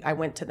I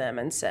went to them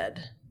and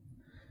said,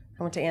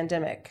 I went to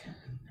Andemic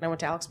and I went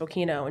to Alex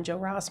Bocchino and Joe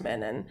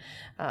Rossman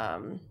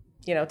and,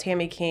 you know,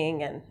 Tammy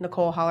King and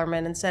Nicole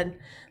Hollerman and said,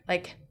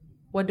 like,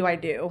 what do I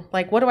do?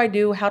 Like, what do I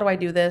do? How do I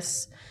do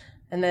this?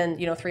 And then,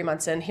 you know, 3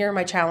 months in, here are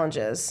my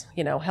challenges,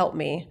 you know, help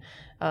me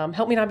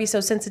not be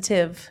so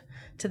sensitive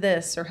to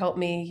this, or help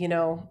me, you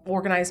know,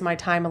 organize my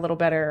time a little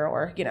better,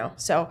 or, you know,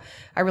 so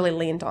I really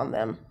leaned on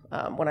them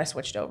when I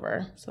switched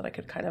over so that I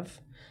could kind of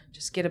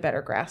just get a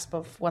better grasp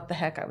of what the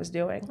heck I was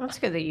doing. That's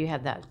good that you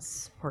had that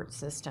support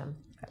system.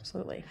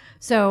 Absolutely.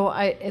 So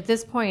at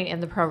this point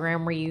in the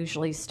program, we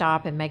usually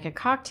stop and make a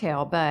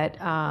cocktail, but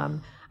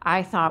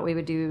I thought we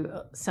would do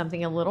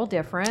something a little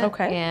different.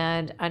 Okay.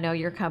 And I know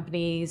your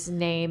company's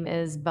name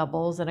is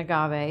Bubbles and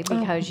Agave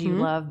because you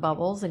love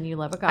bubbles and you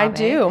love agave. I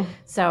do.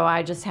 So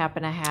I just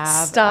happen to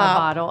have a Stop.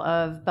 bottle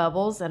of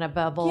Bubbles and a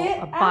bottle Get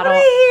of outta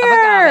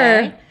here.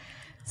 agave.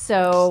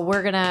 So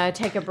we're going to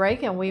take a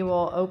break and we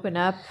will open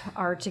up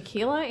our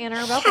tequila and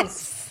our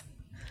bubbles.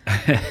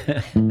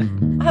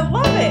 I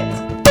love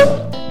it.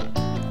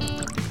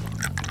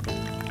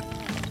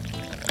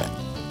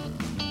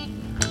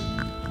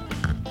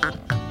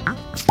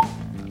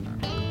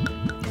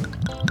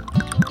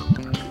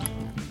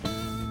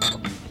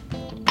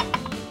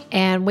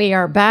 And we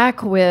are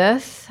back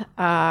with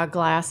a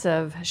glass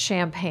of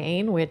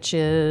champagne, which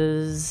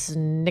is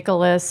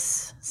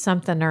Nicholas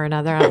something or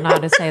another. I don't know how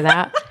to say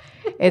that.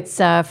 It's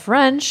a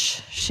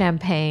French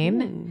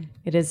champagne.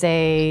 It is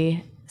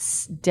a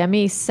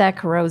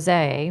demi-sec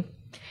rosé.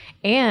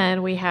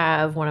 And we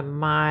have one of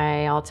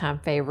my all-time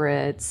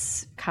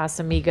favorites,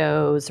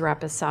 Casamigos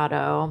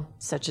Reposado,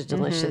 such a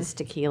delicious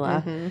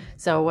tequila.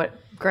 So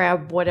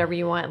grab whatever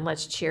you want and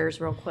let's cheers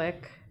real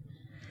quick.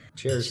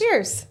 Cheers.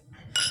 Cheers.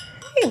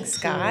 Thanks,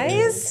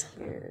 guys.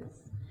 Cheers.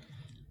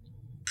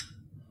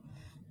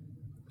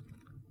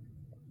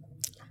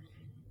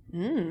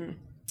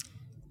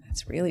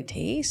 That's really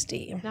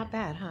tasty. Not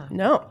bad, huh?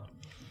 No.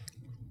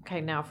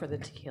 Okay, now for the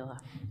tequila.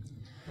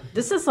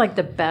 This is like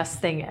the best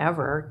thing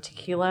ever,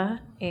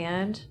 tequila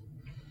and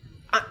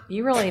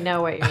You really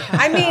know what you're talking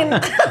I mean,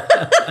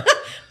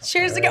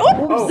 cheers again.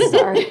 Oh,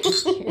 Sorry.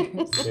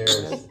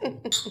 Cheers.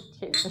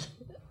 Cheers.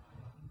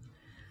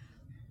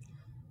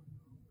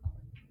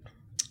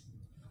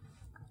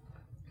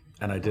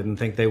 And I didn't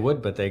think they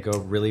would, but they go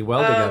really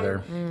well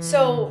together.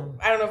 So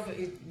I don't know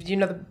if you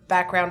know the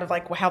background of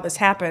like how this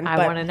happened.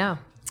 I want to know.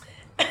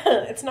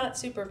 It's not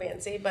super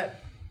fancy, but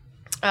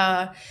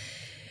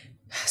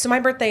so my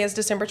birthday is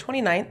December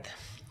 29th,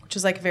 which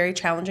is like a very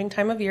challenging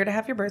time of year to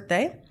have your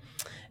birthday.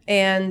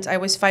 And I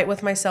always fight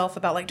with myself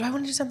about like, do I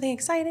want to do something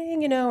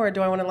exciting, or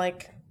do I want to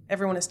like,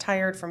 everyone is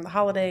tired from the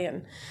holiday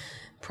and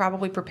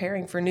probably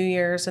preparing for New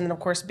Year's. And then of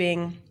course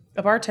being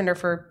a bartender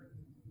for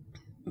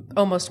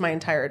almost my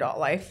entire adult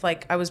life.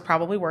 Like I was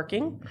probably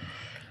working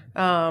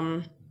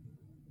on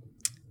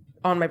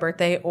my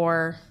birthday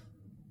or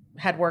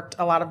had worked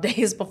a lot of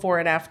days before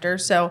and after.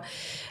 So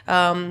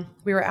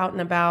we were out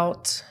and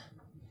about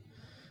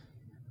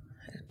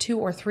 2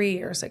 or 3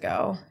 years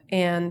ago,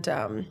 and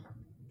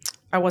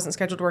I wasn't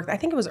scheduled to work. I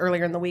think it was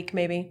earlier in the week,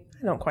 maybe.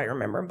 I don't quite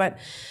remember. But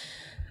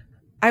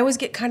I always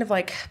get kind of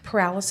like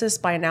paralysis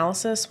by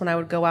analysis when I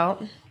would go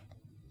out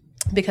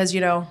because,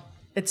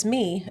 it's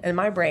me and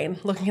my brain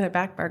looking at a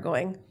back bar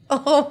going,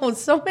 oh,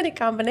 so many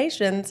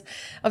combinations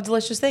of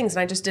delicious things.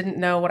 And I just didn't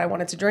know what I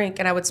wanted to drink.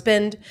 And I'd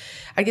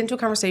get into a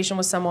conversation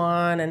with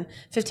someone, and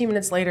 15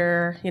 minutes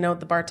later,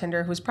 the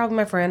bartender, who's probably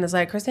my friend, is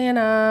like,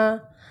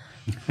 Christina,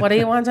 what do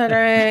you want to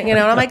drink? And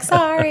I'm like,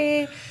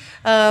 sorry.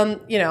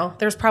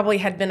 There's probably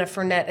had been a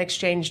Fernet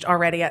exchanged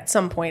already at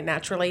some point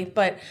naturally.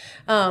 But,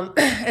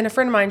 and a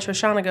friend of mine,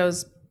 Shoshana,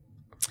 goes,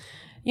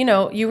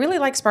 you really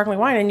like sparkling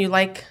wine and you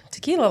like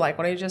tequila. Like,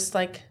 why don't you just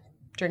like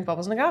drink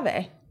bubbles and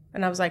agave?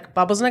 And I was like,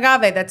 bubbles and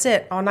agave, that's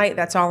it. All night,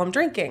 that's all I'm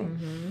drinking.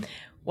 Mm-hmm.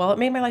 Well, it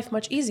made my life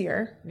much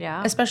easier.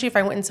 Yeah. Especially if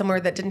I went in somewhere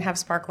that didn't have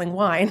sparkling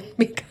wine,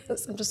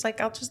 because I'm just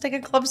like, I'll just take a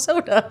club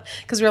soda,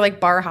 because we were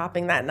like bar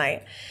hopping that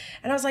night.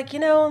 And I was like,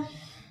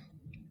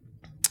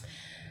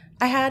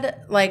 I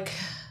had like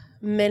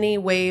many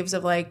waves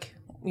of like,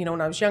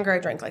 when I was younger, I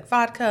drank like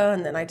vodka,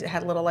 and then I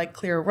had a little like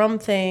clear rum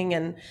thing,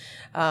 and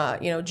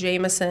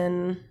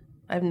Jameson.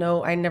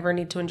 I never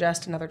need to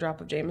ingest another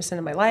drop of Jameson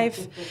in my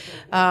life.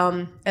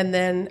 And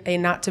then a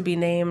not to be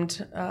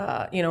named,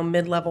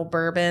 mid-level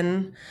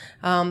bourbon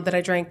that I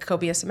drank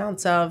copious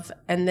amounts of,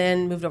 and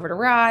then moved over to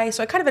rye.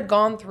 So I kind of had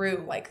gone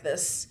through like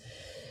this.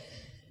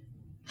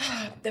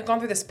 They've gone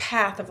through this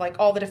path of like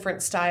all the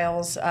different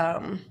styles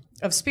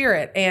of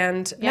spirit,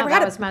 and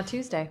that was my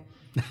Tuesday.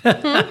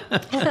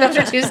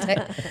 After Tuesday.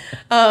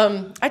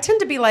 I tend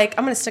to be like,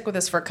 I'm going to stick with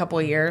this for a couple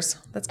of years.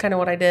 That's kind of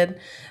what I did.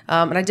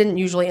 And I didn't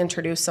usually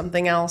introduce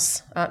something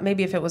else.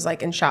 Maybe if it was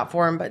like in shot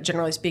form, but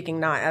generally speaking,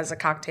 not as a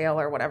cocktail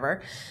or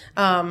whatever.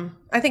 I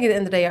think at the end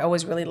of the day, I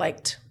always really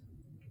liked,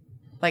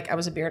 like I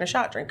was a beer and a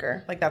shot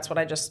drinker. Like that's what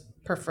I just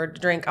preferred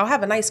to drink. I'll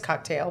have a nice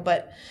cocktail,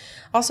 but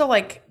also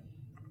like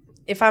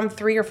if I'm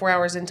 3 or 4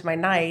 hours into my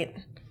night,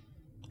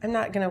 I'm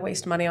not going to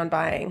waste money on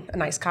buying a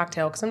nice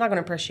cocktail because I'm not going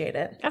to appreciate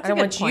it. I don't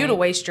want you to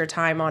waste your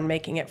time on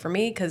making it for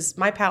me because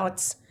my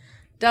palate's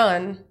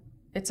done.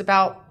 It's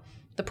about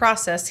the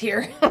process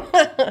here.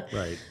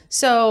 Right.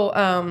 So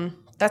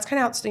that's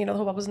kind of how the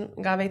whole bubbles and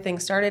agave thing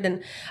started.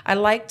 And I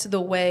liked the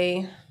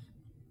way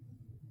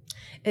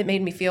it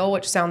made me feel,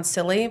 which sounds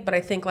silly, but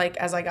I think like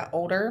as I got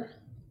older,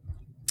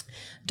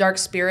 dark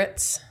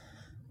spirits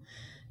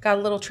got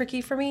a little tricky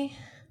for me.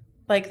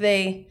 Like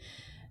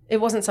it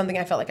wasn't something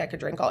I felt like I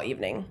could drink all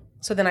evening.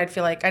 So then I'd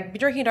feel like I'd be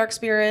drinking dark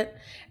spirit,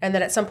 and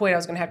then at some point I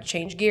was going to have to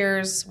change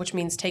gears, which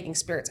means taking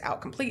spirits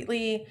out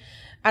completely.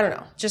 I don't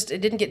know. Just, it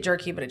didn't get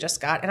jerky, but it just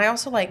got. And I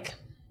also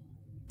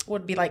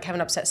would be like have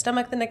an upset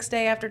stomach the next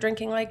day after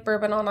drinking like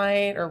bourbon all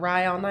night or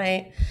rye all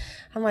night.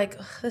 I'm like,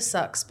 this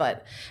sucks.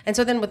 And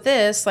so then with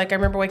this, like I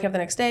remember waking up the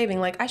next day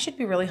being like, I should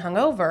be really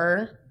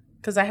hungover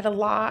because I had a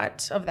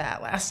lot of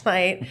that last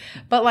night.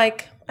 But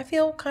like, I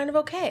feel kind of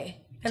okay.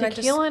 And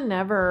tequila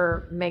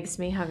never makes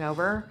me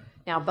hungover.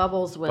 Now,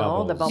 bubbles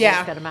will. The bubbles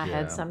get in my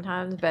head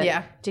sometimes.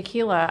 But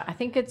tequila, I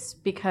think it's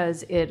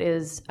because it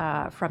is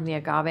from the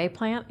agave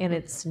plant and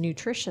it's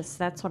nutritious.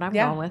 That's what I'm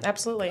going with.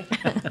 Absolutely.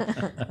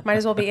 Might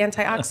as well be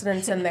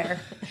antioxidants in there.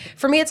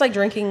 For me, it's like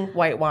drinking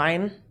white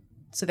wine.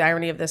 So the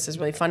irony of this is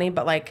really funny.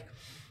 But like,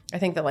 I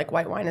think that like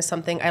white wine is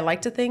something I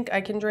like to think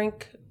I can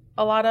drink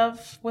a lot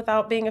of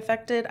without being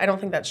affected. I don't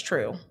think that's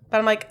true. But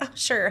I'm like, oh,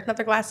 sure,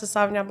 another glass of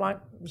Sauvignon Blanc.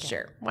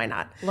 Sure, why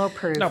not? Low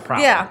proof. No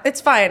problem. Yeah,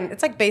 it's fine.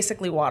 It's like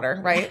basically water,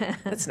 right?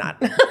 It's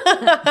not.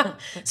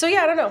 So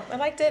yeah, I don't know. I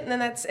liked it,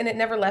 and it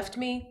never left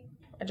me.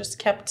 I just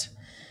kept.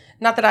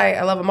 Not that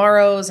I love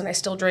Amaros, and I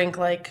still drink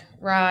like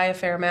rye a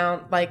fair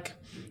amount, like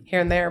here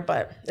and there.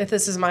 But if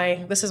this is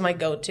my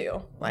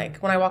go-to. Like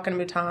when I walk in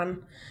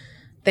Mouton,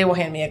 they will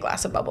hand me a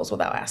glass of bubbles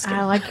without asking.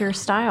 I like your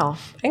style.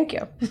 Thank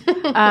you.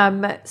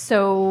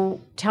 So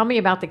tell me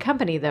about the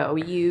company, though.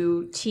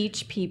 You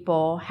teach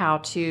people how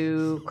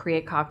to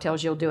create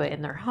cocktails. You'll do it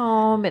in their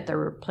home, at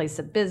their place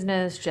of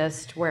business,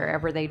 just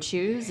wherever they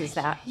choose. Is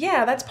that?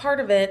 Yeah, that's part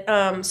of it.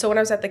 So when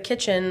I was at the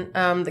kitchen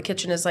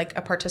is like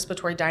a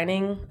participatory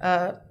dining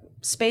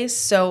space.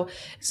 So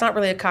it's not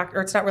really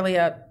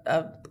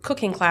a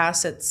cooking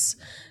class. It's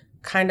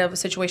kind of a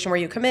situation where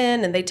you come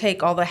in and they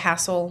take all the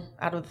hassle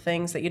out of the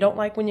things that you don't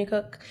like when you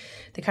cook.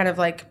 They kind of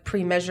like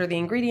pre-measure the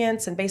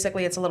ingredients, and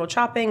basically it's a little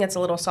chopping, it's a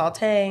little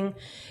sauteing.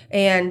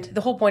 And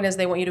the whole point is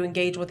they want you to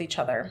engage with each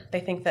other. They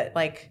think that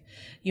like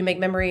you make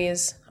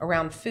memories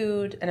around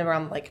food and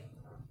around like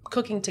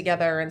cooking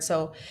together. And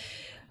so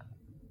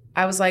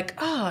I was like,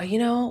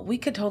 oh, we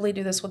could totally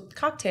do this with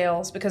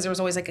cocktails, because there was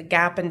always like a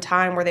gap in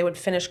time where they would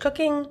finish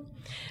cooking.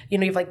 You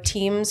have like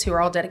teams who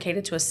are all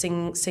dedicated to a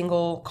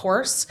single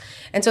course.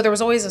 And so there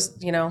was always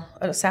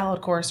a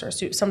salad course or a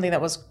soup, something that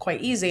was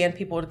quite easy. And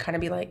people would kind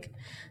of be like,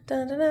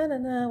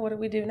 what do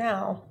we do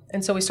now?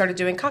 And so we started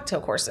doing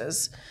cocktail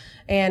courses.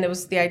 And it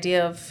was the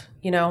idea of,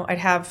 I'd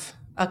have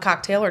a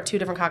cocktail or 2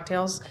 different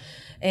cocktails,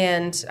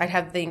 and I'd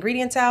have the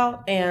ingredients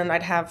out, and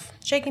I'd have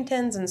shaking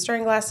tins and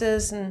stirring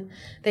glasses, and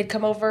they'd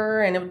come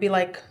over, and it would be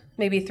like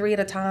maybe 3 at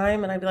a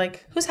time. And I'd be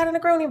like, who's had a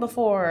Negroni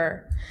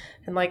before?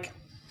 And like,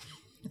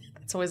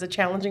 it's always a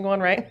challenging one,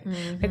 right?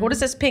 Mm-hmm. Like, what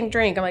is this pink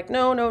drink? I'm like,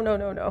 no.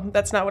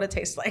 That's not what it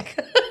tastes like.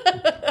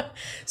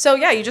 So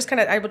yeah,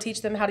 I would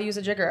teach them how to use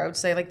a jigger. I would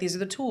say like, these are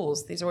the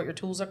tools. These are what your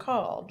tools are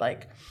called.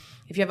 Like,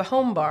 if you have a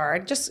home bar,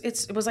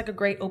 it was like a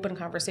great open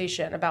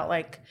conversation about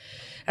like,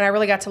 and I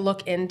really got to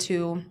look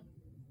into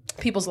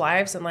people's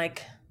lives and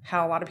like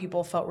how a lot of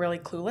people felt really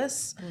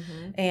clueless,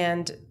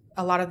 and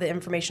a lot of the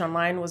information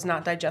online was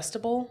not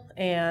digestible.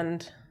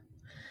 And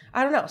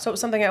I don't know. So it was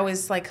something I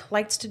always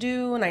liked to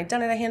do, and I'd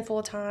done it a handful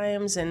of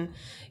times, and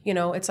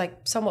it's like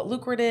somewhat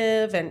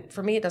lucrative. And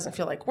for me, it doesn't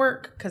feel like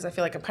work, because I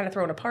feel like I'm kind of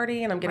throwing a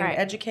party and I'm getting to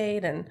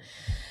educate. And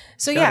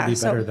so Gotta be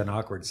better than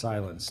awkward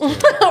silence, too.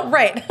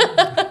 Right.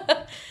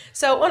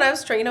 So when I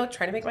was trying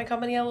to make my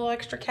company a little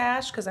extra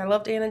cash, because I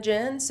loved Anna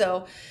Jen.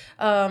 So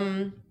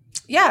it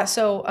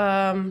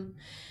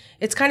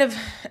kind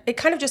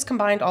of just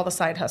combined all the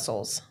side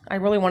hustles. I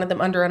really wanted them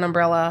under an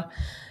umbrella.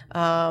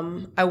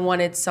 I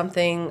wanted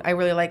something, I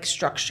really like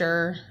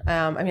structure.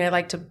 I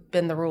like to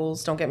bend the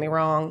rules, don't get me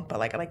wrong, but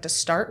I like to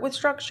start with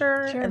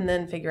structure and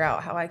then figure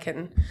out how I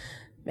can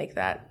make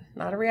that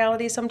not a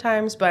reality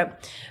sometimes.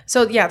 But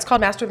so yeah, it's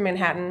called Master of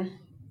Manhattan.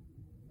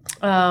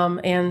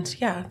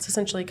 It's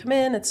essentially come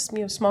in, it's,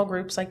 small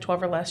groups, like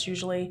 12 or less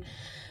usually.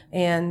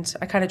 And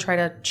I kind of try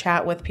to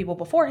chat with people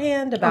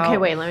beforehand about... Okay,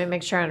 wait, let me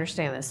make sure I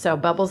understand this. So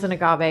Bubbles and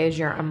Agave is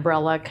your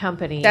umbrella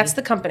company. That's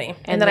the company.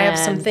 And then I have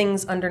some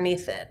things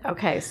underneath it.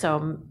 Okay,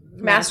 so...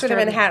 Master of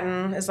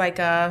Manhattan is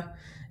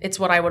it's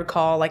what I would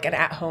call like an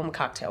at-home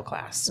cocktail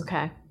class.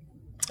 Okay.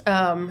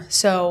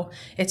 So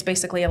it's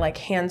basically a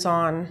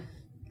hands-on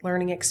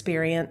learning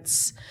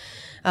experience.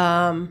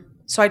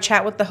 So I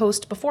chat with the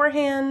host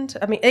beforehand.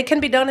 It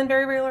can be done in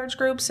very, very large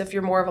groups if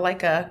you're more of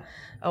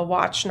a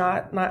watch,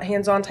 not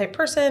hands-on type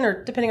person,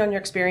 or depending on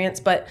your experience.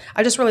 But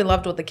I just really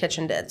loved what the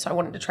kitchen did. So I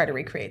wanted to try to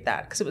recreate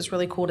that, because it was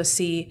really cool to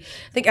see.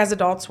 I think as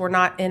adults, we're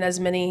not in as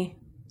many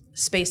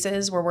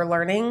spaces where we're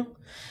learning.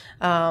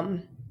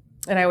 And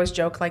I always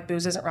joke,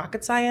 booze isn't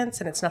rocket science,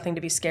 and it's nothing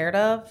to be scared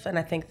of. And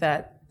I think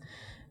that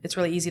it's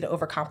really easy to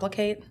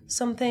overcomplicate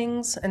some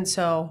things. And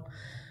so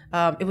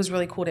it was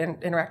really cool to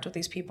interact with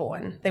these people,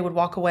 and they would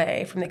walk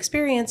away from the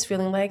experience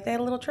feeling like they had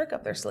a little trick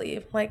up their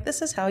sleeve. Like,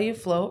 this is how you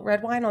float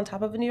red wine on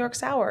top of a New York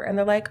sour. And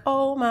they're like,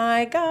 oh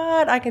my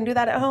God, I can do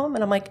that at home.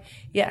 And I'm like,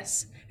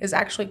 yes, it's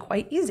actually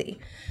quite easy.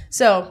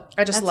 So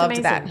I just loved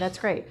amazing. that. That's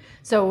great.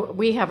 So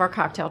we have our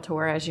cocktail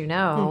tour, as you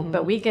know,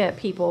 but we get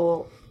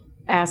people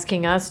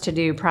asking us to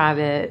do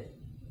private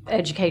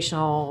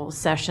educational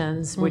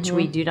sessions, which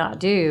we do not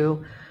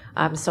do.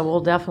 So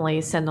we'll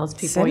definitely send those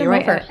people. You're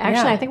right.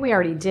 Actually, I think we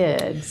already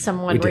did.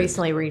 Someone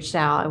recently reached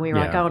out, and we were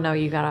like, oh, no,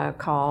 you got to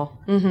call.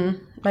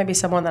 Mm-hmm. Might be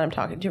someone that I'm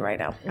talking to right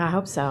now. I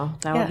hope so.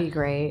 That would be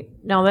great.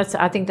 No,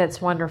 I think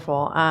that's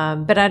wonderful.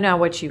 But I know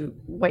what you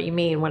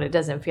mean when it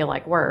doesn't feel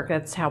like work.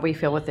 That's how we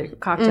feel with the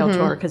cocktail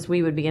tour, because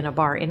we would be in a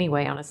bar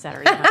anyway on a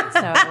Saturday night.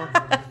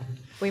 So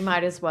we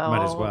might as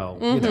well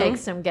take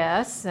some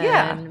guests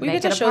and we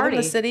make get to it a show party.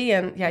 them the city,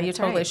 and you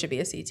totally should be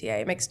a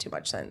CTA. It makes too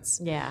much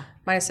sense. Yeah.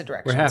 Minus the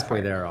directions. We're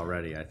halfway there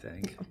already, I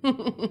think.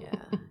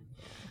 Yeah.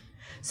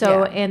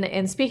 So,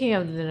 and speaking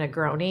of the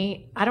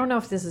Negroni, I don't know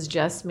if this is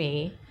just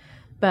me,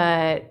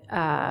 but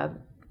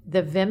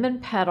the Vim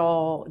and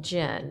Petal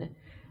gin,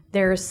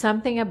 there's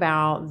something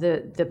about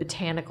the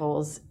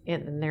botanicals,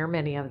 and there are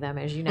many of them,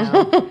 as you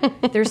know.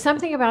 There's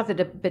something about the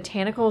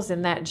botanicals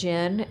in that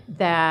gin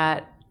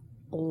that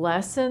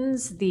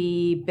lessens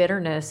the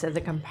bitterness of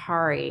the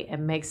Campari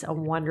and makes a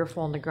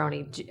wonderful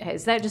Negroni.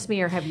 Is that just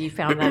me, or have you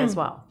found that as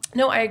well?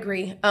 No, I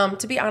agree.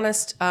 To be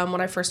honest,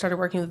 when I first started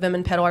working with Vim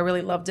and Petal, I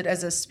really loved it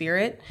as a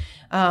spirit.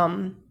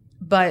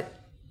 But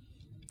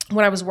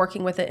when I was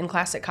working with it in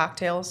classic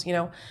cocktails,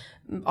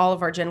 all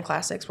of our gin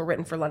classics were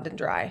written for London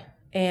Dry.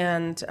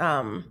 And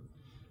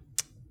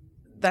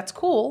that's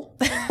cool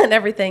and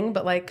everything,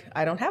 but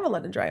I don't have a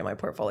London Dry in my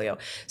portfolio.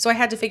 So I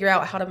had to figure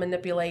out how to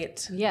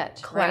manipulate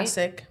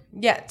classic.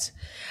 Yet.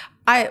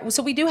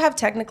 So we do have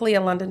technically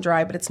a London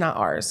Dry, but it's not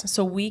ours.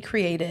 So we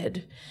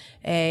created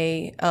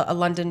a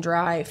London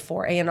Dry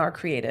for A&R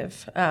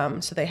Creative.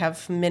 So they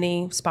have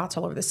many spots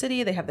all over the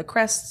city. They have the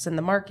Crests and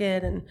the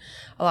Market and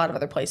a lot of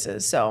other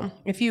places. So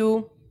if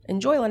you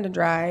enjoy London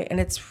Dry, and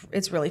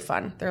it's really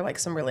fun. There are like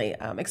some really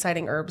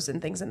exciting herbs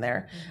and things in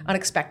there,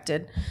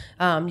 unexpected.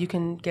 You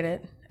can get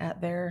it at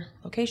their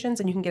locations,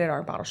 and you can get it at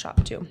our bottle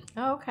shop too.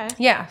 Oh, okay.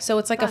 Yeah, so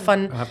it's like a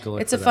fun. I'll have to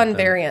look it's for a fun that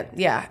then. variant.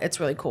 Yeah, it's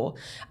really cool.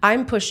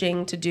 I'm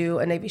pushing to do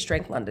a Navy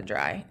Strength London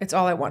Dry. It's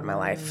all I want in my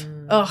life.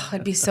 Oh,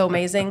 it'd be so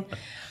amazing.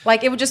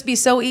 Like it would just be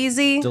so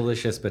easy.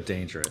 Delicious but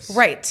dangerous.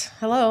 Right.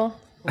 Hello.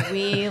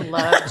 We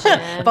love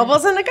gin.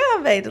 Bubbles and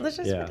agave.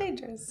 Delicious Yeah. but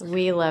dangerous.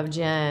 We love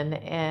gin,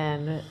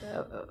 and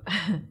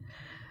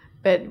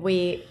but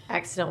we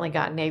accidentally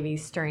got Navy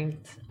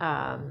Strength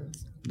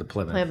The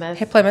Plymouth. Plymouth,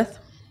 Hey, Plymouth.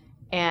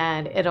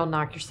 and it'll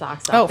knock your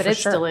socks off. Oh, but for it's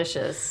sure.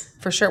 delicious.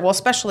 For sure. Well,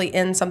 especially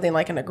in something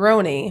like a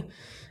Negroni.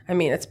 I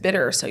mean, it's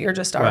bitter, so you're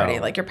just already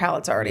Well, like your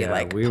palate's already yeah,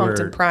 like we pumped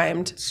were- and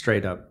primed.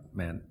 Straight up,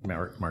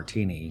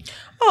 martini.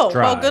 Oh,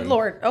 dry. good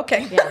Lord.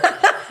 Okay.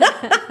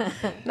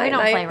 We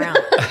don't play around.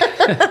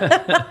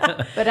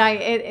 But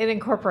it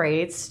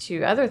incorporates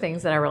to other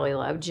things that I really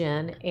love,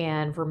 gin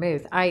and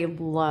vermouth. I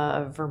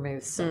love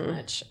vermouth so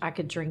much. I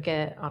could drink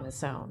it on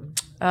its own.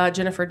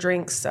 Jennifer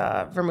drinks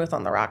vermouth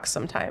on the rocks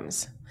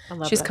sometimes. I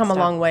love She's that come stuff. a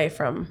long way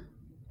from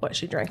what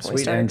she drank when we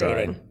Sweet started and dry.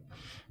 dating.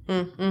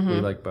 We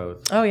like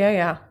both. Oh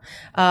yeah.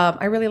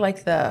 I really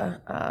like the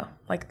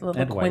And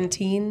white.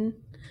 Quintine,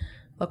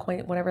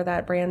 whatever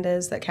that brand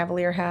is that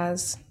Cavalier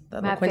has.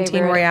 The My Quintine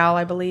favorite. Royale,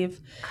 I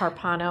believe.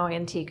 Carpano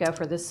Antico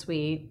for the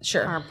sweet.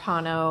 Sure.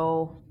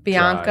 Carpano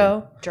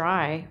Bianco.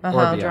 dry.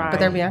 Uh-huh. Bianco. But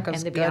their Bianco's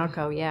And the good.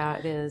 Bianco, yeah,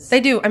 it is. They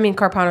do. I mean,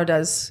 Carpano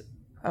does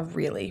a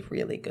really,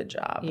 really good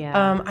job.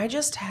 Yeah. I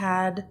just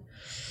had,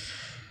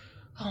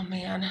 oh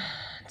man,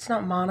 it's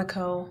not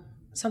Monaco.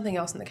 Something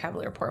else in the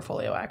Cavalier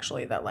portfolio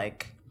actually that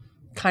like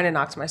kind of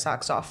knocks my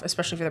socks off,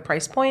 especially for the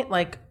price point.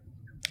 Like,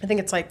 I think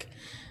it's like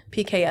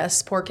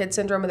PKS, poor kid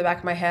syndrome in the back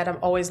of my head. I'm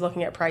always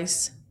looking at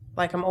price.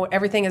 Like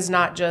everything is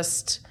not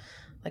just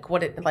like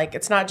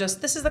it's not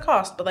just this is the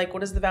cost, but like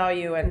what is the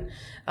value, and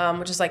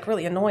which is like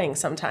really annoying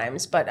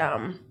sometimes. But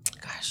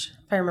gosh,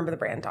 if I remember the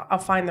brand, I'll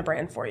find the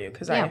brand for you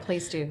because yeah,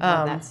 please do.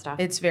 Love that stuff.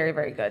 it's very,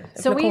 very good.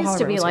 If So we Nicole used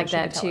to Hollerman be was like here,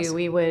 she that could tell us.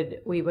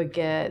 too. We would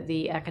get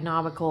the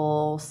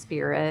economical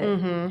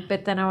spirit,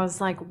 but then I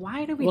was like,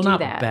 why do we Well, do not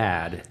that?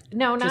 bad.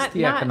 No, Just not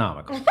the not,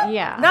 economical.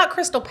 Yeah, Not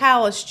Crystal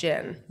Palace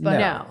gin, but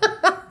no.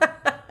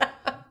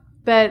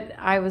 But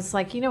I was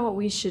like, you know what?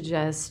 We should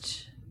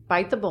just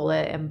bite the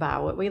bullet and buy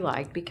what we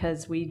like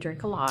because we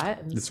drink a lot,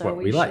 and It's so what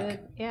we should,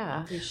 like.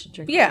 Yeah, we should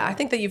drink. yeah, I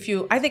think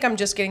that I think I'm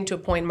just getting to a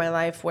point in my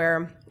life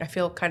where I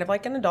feel kind of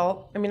like an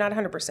adult. I mean, not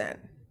 100%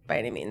 by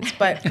any means,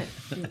 but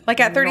like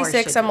at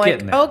 36, should I'm you. like,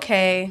 Getting there.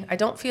 okay,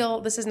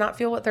 this does not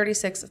feel what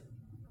 36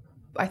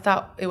 I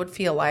thought it would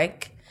feel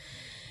like.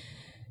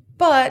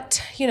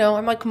 But,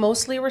 I'm like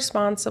mostly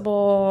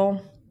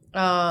responsible.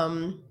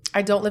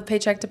 I don't live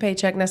paycheck to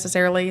paycheck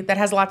necessarily. That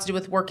has a lot to do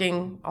with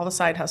working all the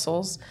side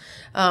hustles.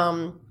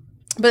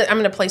 But I'm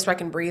in a place where I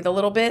can breathe a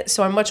little bit.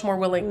 So I'm much more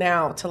willing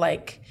now to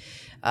like,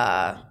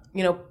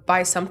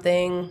 buy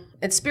something.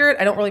 In spirit,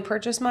 I don't really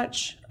purchase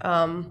much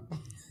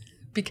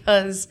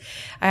because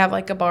I have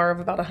like a bar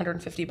of about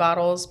 150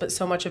 bottles, but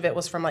so much of it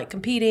was from like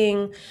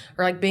competing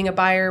or like being a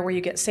buyer where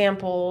you get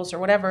samples or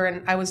whatever.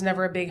 And I was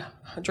never a big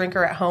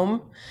drinker at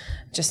home.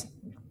 Just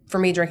for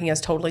me, drinking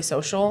is totally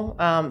social.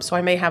 So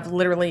I may have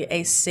literally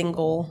a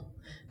single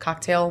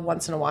cocktail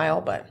once in a while,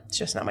 but it's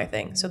just not my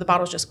thing. So the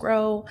bottles just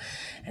grow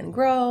and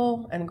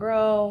grow and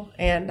grow.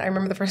 And I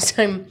remember the first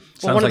time.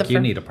 Sounds like you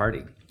need a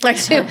party. I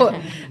do.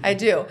 I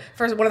do.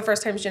 One of the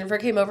first times Jennifer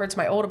came over to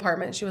my old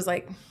apartment, she was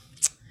like,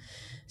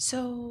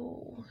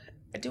 so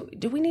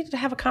do we need to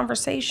have a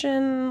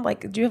conversation?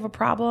 Like, do you have a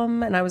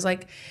problem? And I was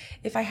like,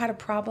 if I had a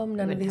problem,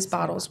 none of these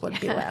bottles would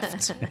be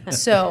left.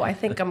 So I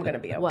think I'm going to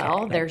be okay.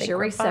 Well, I there's think your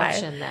we're fine.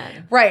 reception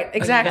then. Right,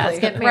 exactly.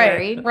 You guys get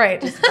married.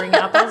 Right. Just bring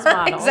out those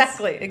bottles.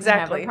 Exactly. And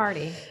have a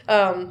party.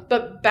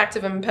 But back to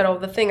Vimpetto,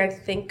 the thing I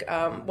think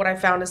what I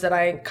found is that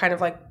I kind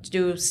of like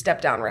do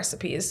step down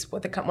recipes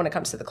when it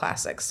comes to the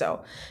classics.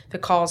 So if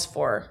it calls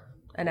for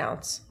an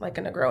ounce, like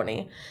a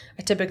Negroni,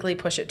 I typically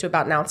push it to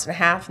about 1.5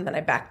 ounces, and then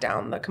I back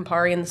down the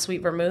Campari and the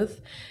sweet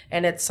vermouth,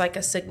 and it's like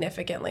a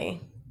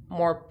significantly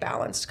more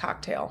balanced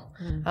cocktail.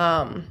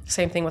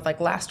 Same thing with like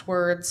Last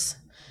Words.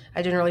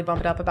 I generally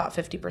bump it up about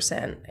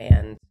 50%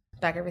 and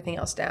back everything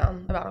else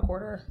down about a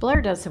quarter. Blair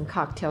does some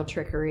cocktail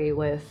trickery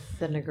with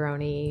the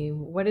Negroni.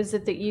 What is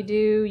it that you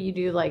do? You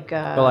do like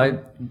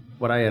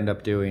What I end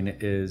up doing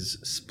is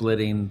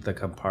splitting the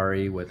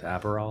Campari with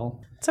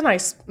Aperol, It's a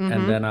nice.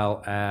 and then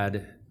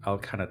I'll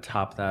kind of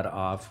top that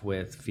off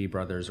with Fee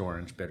Brothers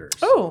Orange Bitters.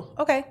 Oh,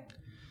 okay.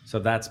 So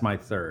that's my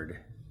third.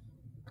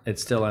 It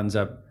still ends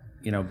up,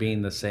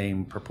 being the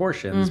same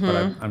proportions, but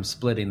I'm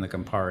splitting the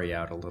Campari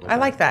out a little bit. I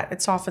like that.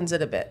 It softens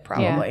it a bit,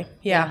 probably.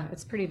 Yeah.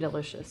 It's pretty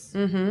delicious.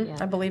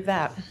 I believe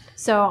that.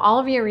 So all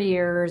of your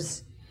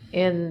years,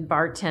 in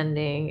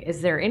bartending,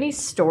 is there any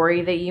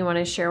story that you want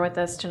to share with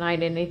us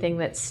tonight? Anything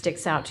that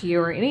sticks out to you,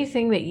 or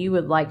anything that you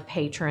would like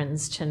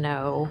patrons to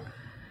know?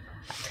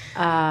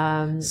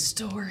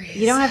 Stories.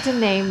 You don't have to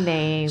name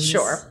names.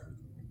 Sure.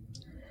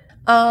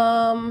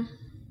 Oh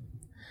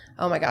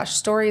my gosh,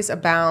 stories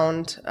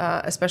abound,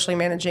 especially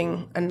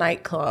managing a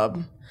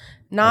nightclub.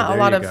 Not a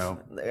lot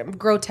of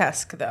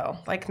grotesque though,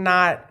 like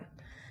not.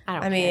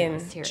 I mean,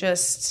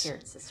 just. Here,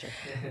 sister.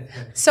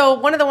 So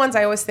one of the ones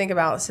I always think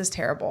about, this is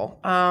terrible.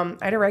 I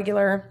had a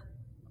regular.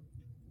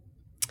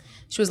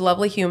 She was a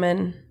lovely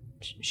human.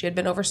 She had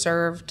been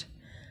overserved.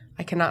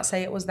 I cannot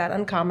say it was that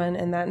uncommon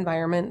in that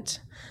environment.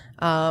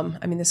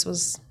 I mean, this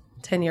was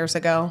 10 years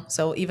ago,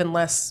 so even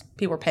less,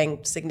 people were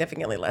paying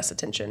significantly less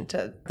attention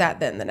to that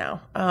then than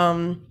now.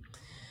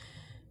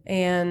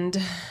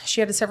 And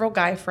she had several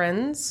guy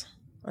friends,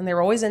 and they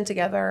were always in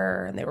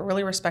together, and they were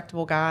really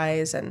respectable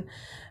guys. And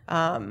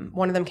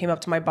one of them came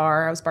up to my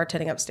bar. I was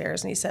bartending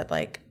upstairs, and he said,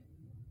 like,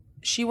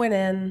 she went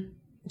in,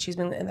 and she's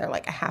been in there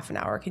like a half an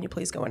hour. Can you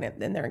please go in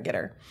there and get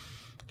her?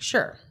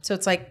 Sure. So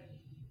it's like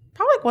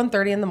probably like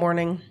 1:30 in the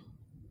morning.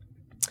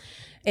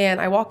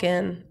 And I walk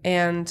in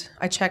and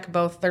I check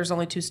both. There's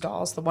only 2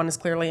 stalls. The one is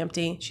clearly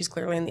empty. She's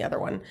clearly in the other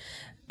one.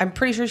 I'm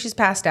pretty sure she's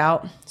passed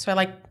out. So I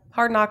like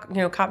hard knock,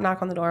 cop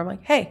knock on the door. I'm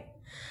like, hey,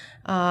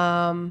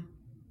 are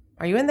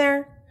you in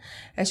there?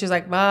 And she's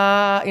like,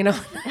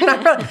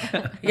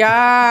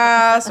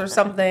 yes, or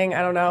something.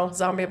 I don't know.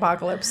 Zombie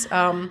apocalypse.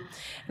 And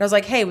I was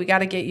like, hey, we got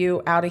to get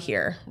you out of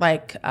here.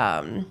 Like,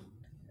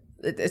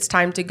 it's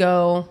time to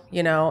go.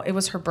 It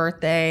was her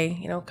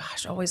birthday.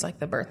 Gosh, always like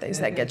the birthdays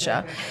that get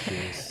you.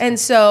 And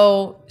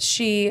so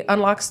she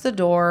unlocks the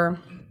door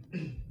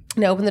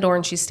and I open the door,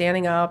 and she's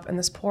standing up, and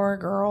this poor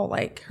girl,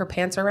 like, her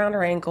pants are around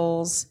her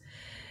ankles.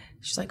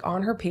 She's like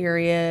on her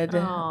period.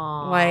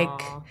 Aww.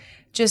 Like,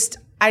 just,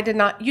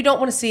 you don't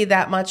want to see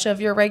that much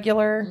of your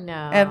regular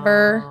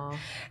ever.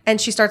 And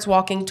she starts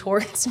walking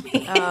towards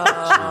me. And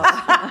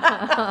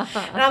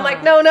I'm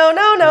like, no.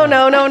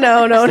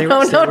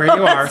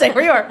 Stay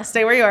where you are.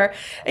 Stay where you are.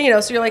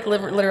 And, so you're like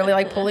literally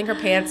like pulling her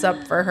pants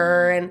up for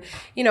her. And,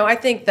 I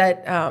think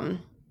that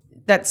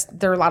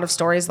there are a lot of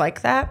stories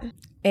like that.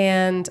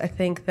 And I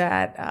think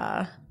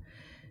that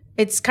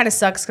it's kind of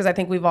sucks because I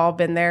think we've all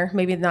been there.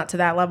 Maybe not to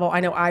that level. I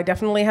know I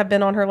definitely have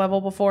been on her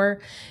level before.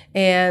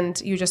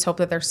 And you just hope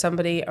that there's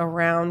somebody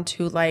around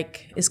who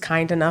like is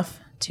kind enough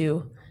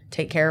to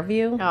take care of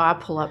you. Oh, I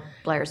pull up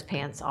Blair's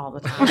pants all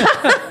the time.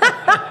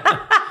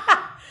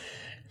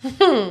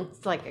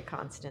 It's like a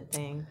constant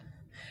thing.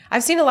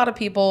 I've seen a lot of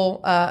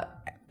people. I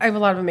have a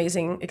lot of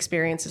amazing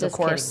experiences, Just of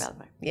course. Kidding, by the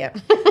way.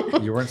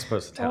 Yeah. You weren't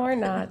supposed to tell. Or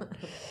not.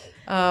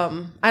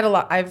 I had a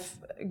lot. I've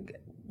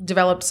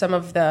developed some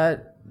of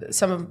the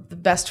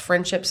best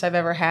friendships I've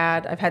ever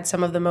had. I've had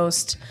some of the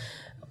most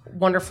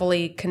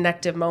wonderfully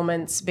connective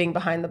moments being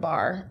behind the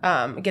bar,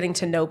 getting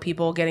to know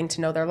people, getting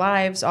to know their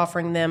lives,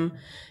 offering them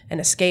an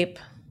escape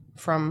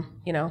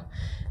from,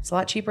 it's a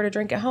lot cheaper to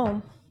drink at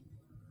home.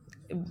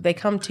 They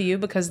come to you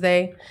because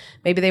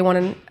maybe they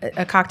want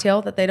a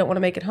cocktail that they don't want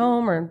to make at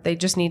home, or they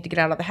just need to get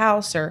out of the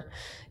house, or,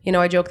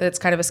 I joke that it's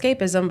kind of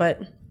escapism,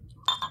 but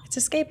it's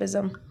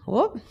escapism.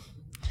 Whoop.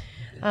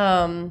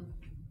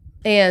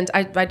 And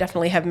I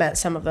definitely have met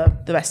some of the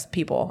best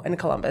people in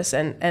Columbus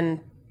and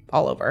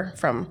all over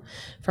from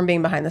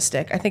being behind the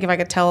stick. I think if I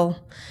could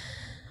tell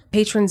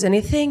patrons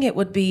anything, it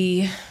would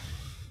be,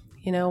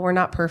 we're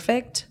not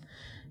perfect,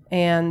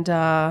 and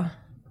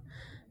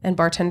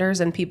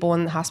bartenders and people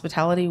in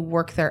hospitality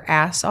work their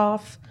ass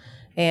off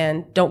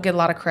and don't get a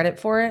lot of credit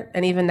for it.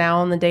 And even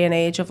now in the day and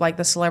age of like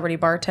the celebrity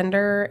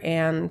bartender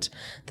and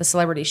the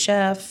celebrity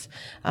chef,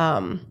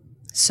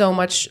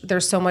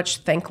 there's so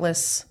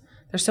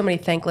many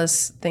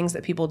thankless things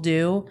that people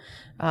do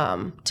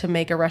to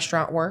make a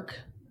restaurant work.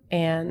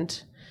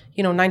 And,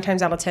 9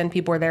 times out of 10,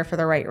 people are there for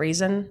the right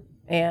reason.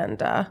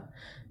 And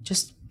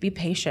just be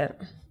patient.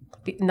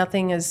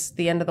 Nothing is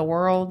the end of the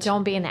world.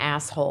 Don't be an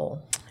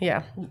asshole.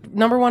 Yeah.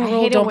 Number one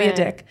rule, don't be a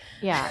dick.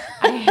 Yeah.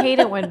 I hate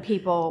it when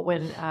people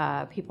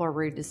are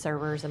rude to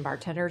servers and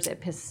bartenders.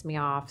 It pisses me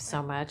off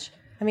so much.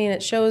 I mean,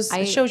 it shows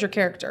your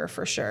character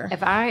for sure.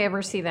 If I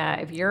ever see that,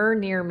 if you're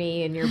near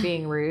me and you're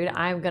being rude,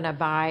 I'm going to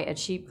buy a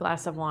cheap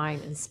glass of wine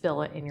and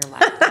spill it in your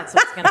lap. That's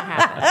what's going to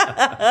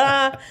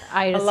happen.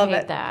 I just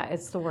hate that.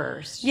 It's the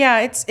worst. Yeah,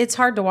 it's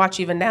hard to watch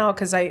even now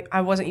because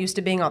I wasn't used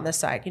to being on this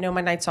side.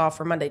 My nights off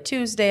were Monday,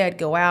 Tuesday. I'd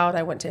go out.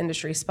 I went to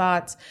industry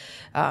spots.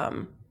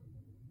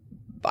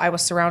 I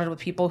was surrounded with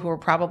people who were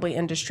probably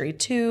industry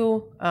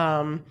too.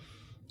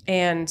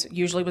 And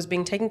usually was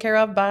being taken care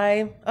of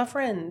by a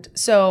friend.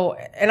 So,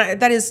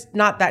 that is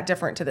not that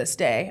different to this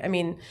day. I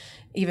mean,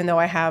 even though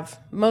I have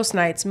most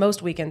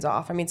weekends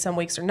off. I mean, some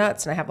weeks are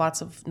nuts and I have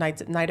lots of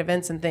night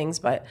events and things.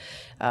 But,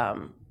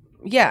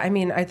 I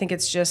mean, I think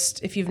it's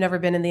just, if you've never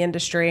been in the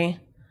industry,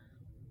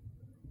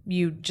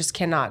 you just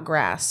cannot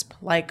grasp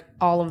like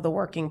all of the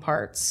working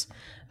parts.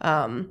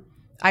 I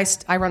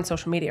run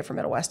social media for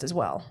Middle West as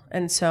well.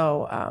 And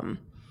so,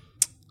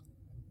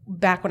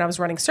 back when I was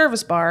running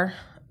Service Bar's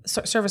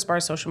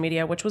social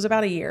media, which was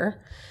about a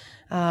year,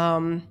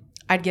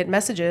 I'd get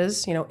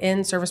messages,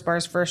 in Service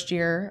Bar's first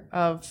year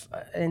of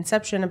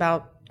inception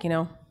about,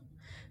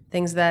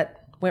 things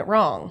that went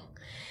wrong.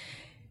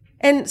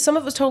 And some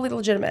of it was totally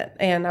legitimate,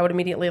 and I would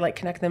immediately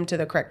connect them to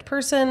the correct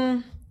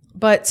person.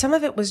 But some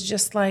of it was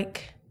just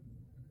like,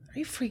 are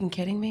you freaking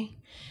kidding me?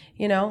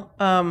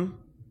 And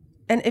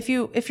if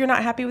you're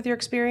not happy with your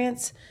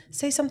experience,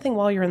 say something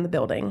while you're in the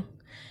building.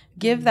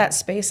 Give that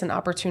space an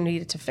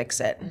opportunity to fix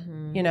it.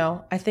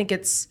 I think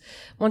it's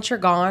once you're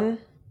gone.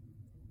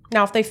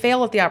 Now, if they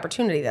fail at the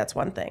opportunity, that's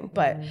one thing.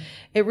 But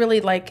it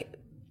really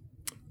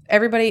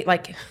everybody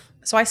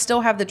so I still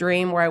have the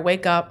dream where I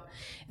wake up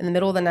in the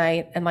middle of the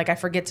night and I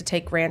forget to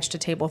take ranch to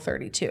table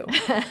 32.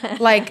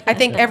 I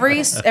think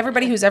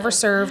everybody who's ever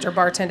served or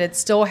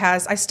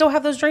bartended I still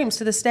have those dreams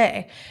to this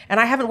day.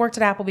 And I haven't worked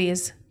at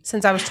Applebee's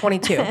since I was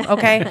 22.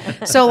 Okay.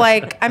 So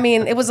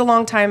it was a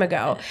long time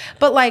ago,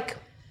 but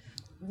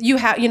we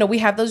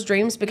have those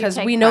dreams because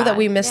we know that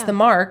we missed the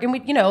mark, and we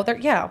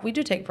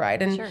do take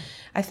pride. And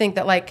I think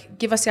that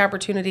give us the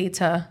opportunity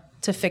to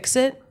fix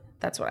it.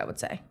 That's what I would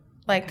say.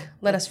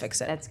 Let us fix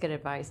it. That's good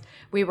advice.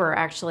 We were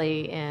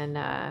actually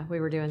we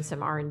were doing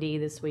some R&D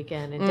this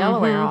weekend in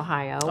Delaware,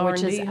 Ohio,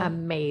 which is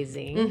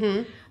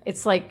amazing.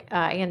 It's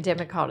Ann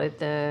Dimmick called it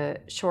the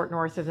short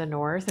north of the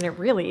north, and it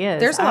really is.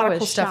 There's a lot of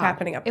cool stuff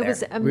happening up there. It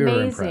was amazing. We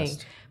were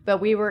impressed. But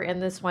we were in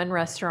this one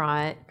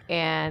restaurant,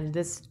 and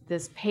this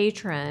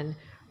patron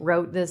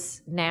wrote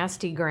this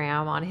nasty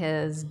gram on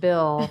his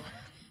bill.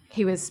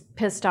 He was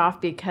pissed off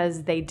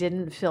because they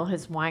didn't fill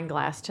his wine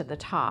glass to the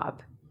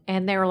top.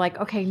 And they were like,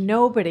 okay,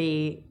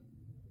 nobody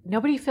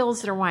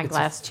fills their wine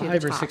glass to the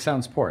top. 5 or 6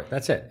 ounce port.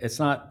 That's it. It's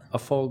not a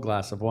full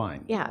glass of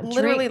wine. Yeah.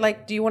 Literally,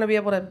 do you want to be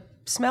able to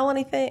smell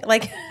anything?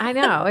 I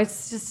know.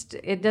 It's just,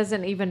 it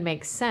doesn't even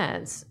make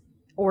sense.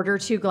 Order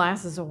 2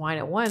 glasses of wine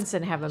at once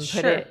and have them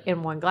put it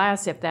in one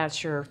glass if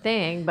that's your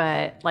thing.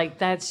 But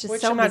that's just so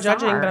bizarre. I'm not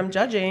judging, but I'm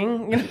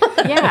judging.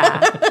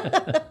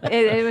 Yeah.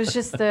 It was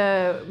just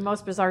the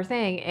most bizarre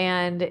thing.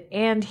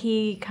 And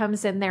he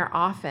comes in there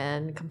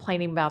often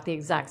complaining about the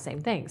exact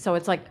same thing. So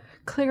it's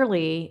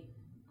clearly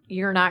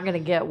you're not going to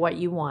get what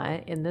you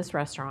want in this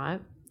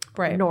restaurant,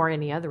 right? Nor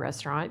any other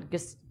restaurant.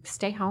 Just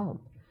stay home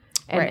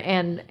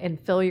and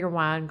fill your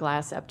wine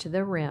glass up to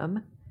the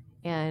rim.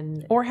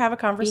 Or have a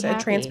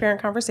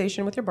transparent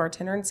conversation with your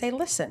bartender and say,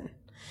 listen,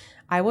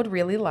 I would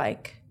really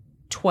like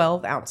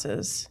 12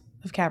 ounces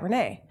of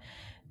Cabernet.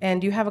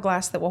 And you have a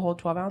glass that will hold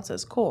 12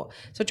 ounces. Cool.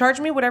 So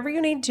charge me whatever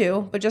you need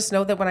to, but just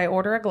know that when I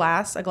order a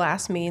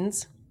glass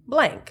means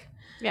blank.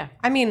 Yeah.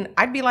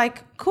 I'd be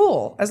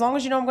cool. As long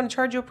as you know I'm going to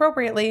charge you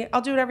appropriately,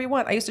 I'll do whatever you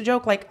want. I used to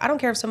joke, I don't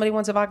care if somebody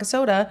wants a vodka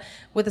soda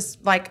with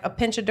a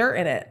pinch of dirt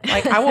in it.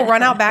 I will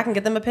run out back and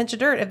get them a pinch of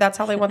dirt if that's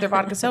how they want their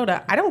vodka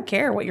soda. I don't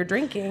care what you're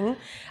drinking.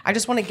 I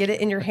just want to get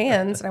it in your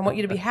hands, and I want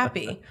you to be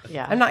happy.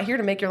 Yeah. I'm not here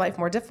to make your life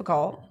more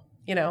difficult,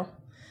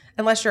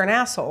 unless you're an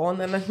asshole.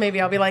 And then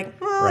maybe I'll be can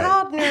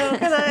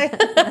I?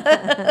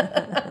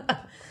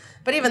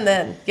 But even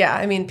then,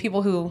 yeah,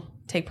 people who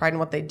take pride in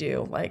what they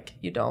do,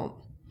 you don't.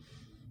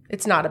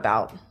 It's not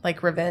about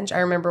revenge. I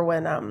remember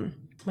when, oh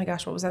my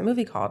gosh, what was that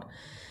movie called?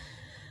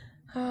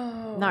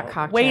 Oh, not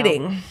Cocktail.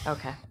 Waiting.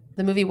 Okay.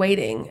 The movie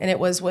Waiting. And it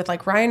was with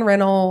Ryan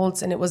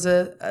Reynolds, and it was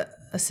a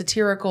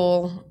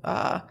satirical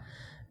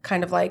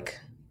kind of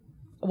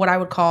what I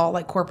would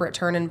call corporate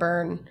turn and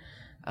burn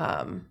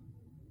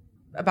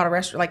about a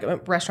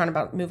restaurant,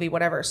 about movie,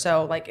 whatever.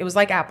 So it was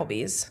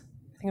Applebee's.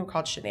 I think it was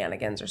called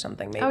Shenanigans or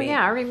something, maybe. Oh,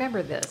 yeah, I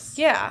remember this.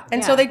 Yeah.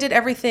 And so they did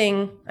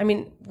everything,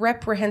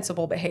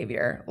 reprehensible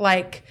behavior.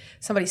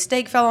 Somebody's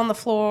steak fell on the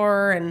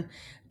floor, and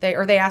they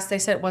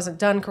said it wasn't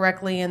done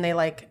correctly, and they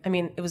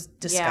it was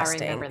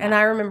disgusting. Yeah, I remember that. And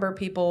I remember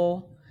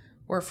people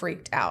were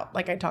freaked out.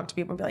 I talked to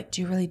people and be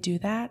do you really do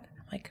that?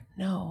 I'm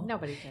no.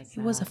 Nobody does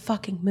that. It was a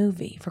fucking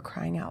movie, for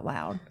crying out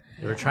loud.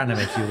 They were trying to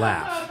make you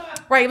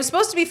laugh. Right. It was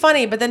supposed to be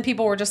funny, but then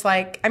people were just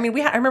I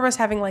remember us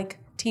having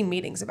team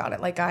meetings about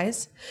it.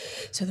 Guys,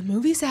 so the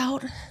movie's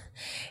out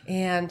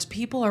and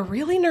people are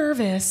really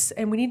nervous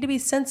and we need to be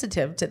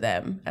sensitive to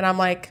them. And I'm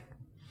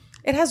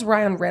it has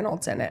Ryan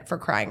Reynolds in it, for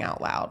crying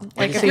out loud.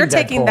 If you're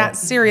taking that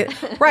serious,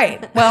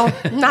 right. Well,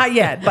 not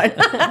yet,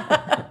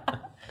 but.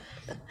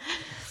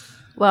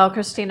 Well,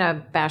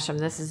 Christina Basham,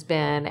 this has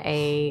been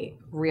a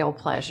real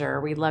pleasure.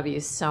 We love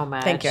you so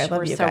much. Thank you. I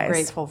love you guys. We're so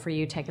grateful for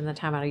you taking the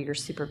time out of your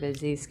super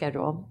busy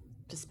schedule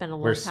to spend a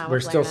little time with We're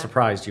still Layla.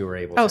 Surprised you were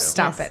able to. Oh,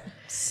 stop it.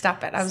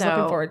 Stop it. I was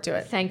looking forward to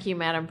it. Thank you,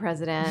 Madam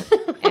President,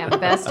 and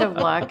best of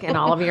luck in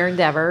all of your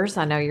endeavors.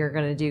 I know you're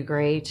going to do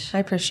great. I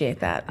appreciate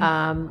that.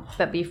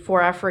 But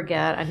before I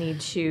forget, I need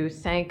to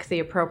thank the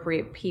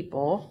appropriate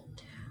people.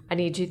 I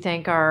need to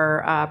thank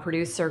our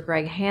producer,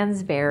 Greg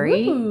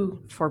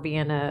Hansberry, for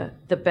being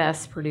the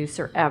best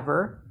producer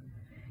ever.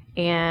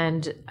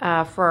 And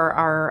for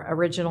our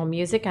original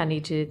music, I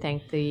need to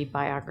thank the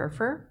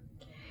biographer.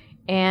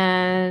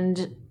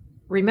 And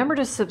remember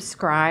to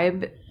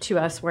subscribe to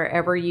us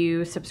wherever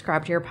you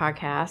subscribe to your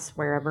podcasts,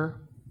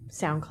 wherever,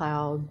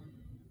 SoundCloud,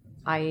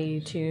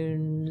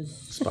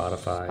 iTunes,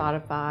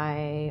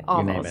 Spotify,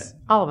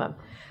 all of them.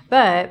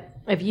 But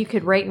if you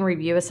could rate and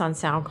review us on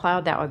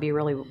SoundCloud, that would be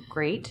really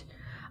great.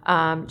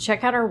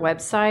 Check out our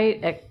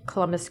website at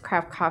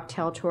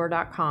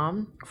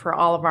ColumbusCraftCocktailTour.com for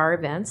all of our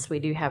events. We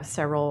do have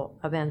several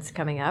events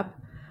coming up.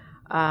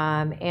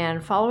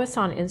 And follow us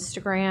on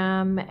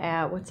Instagram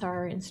at, what's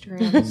our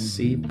Instagram?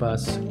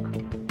 C-Bus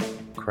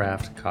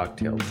Craft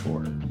Cocktail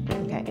Tour.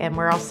 Okay, and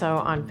we're also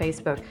on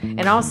Facebook.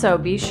 And also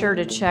be sure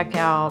to check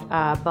out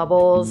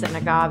Bubbles and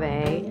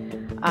Agave.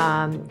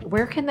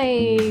 Where can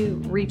they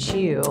reach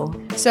you?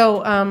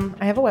 So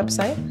I have a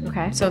website.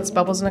 Okay. So it's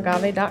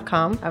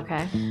bubblesandagave.com.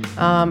 Okay.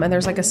 And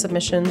there's like a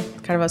submission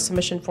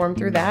form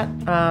through that.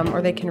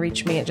 Or they can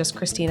reach me at just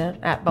Christina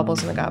at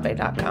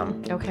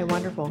bubblesandagave.com. Okay,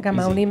 wonderful. Got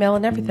my own email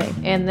and everything.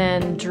 And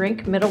then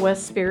drink Middle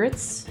West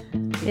spirits.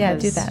 Yeah,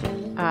 do that.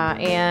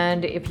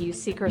 And if you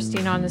see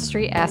Christina on the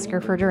street, ask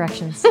her for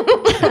directions.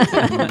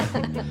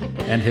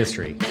 And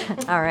history.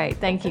 All right.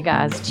 Thank you,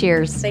 guys.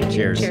 Cheers. Thank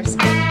you. Cheers. Cheers.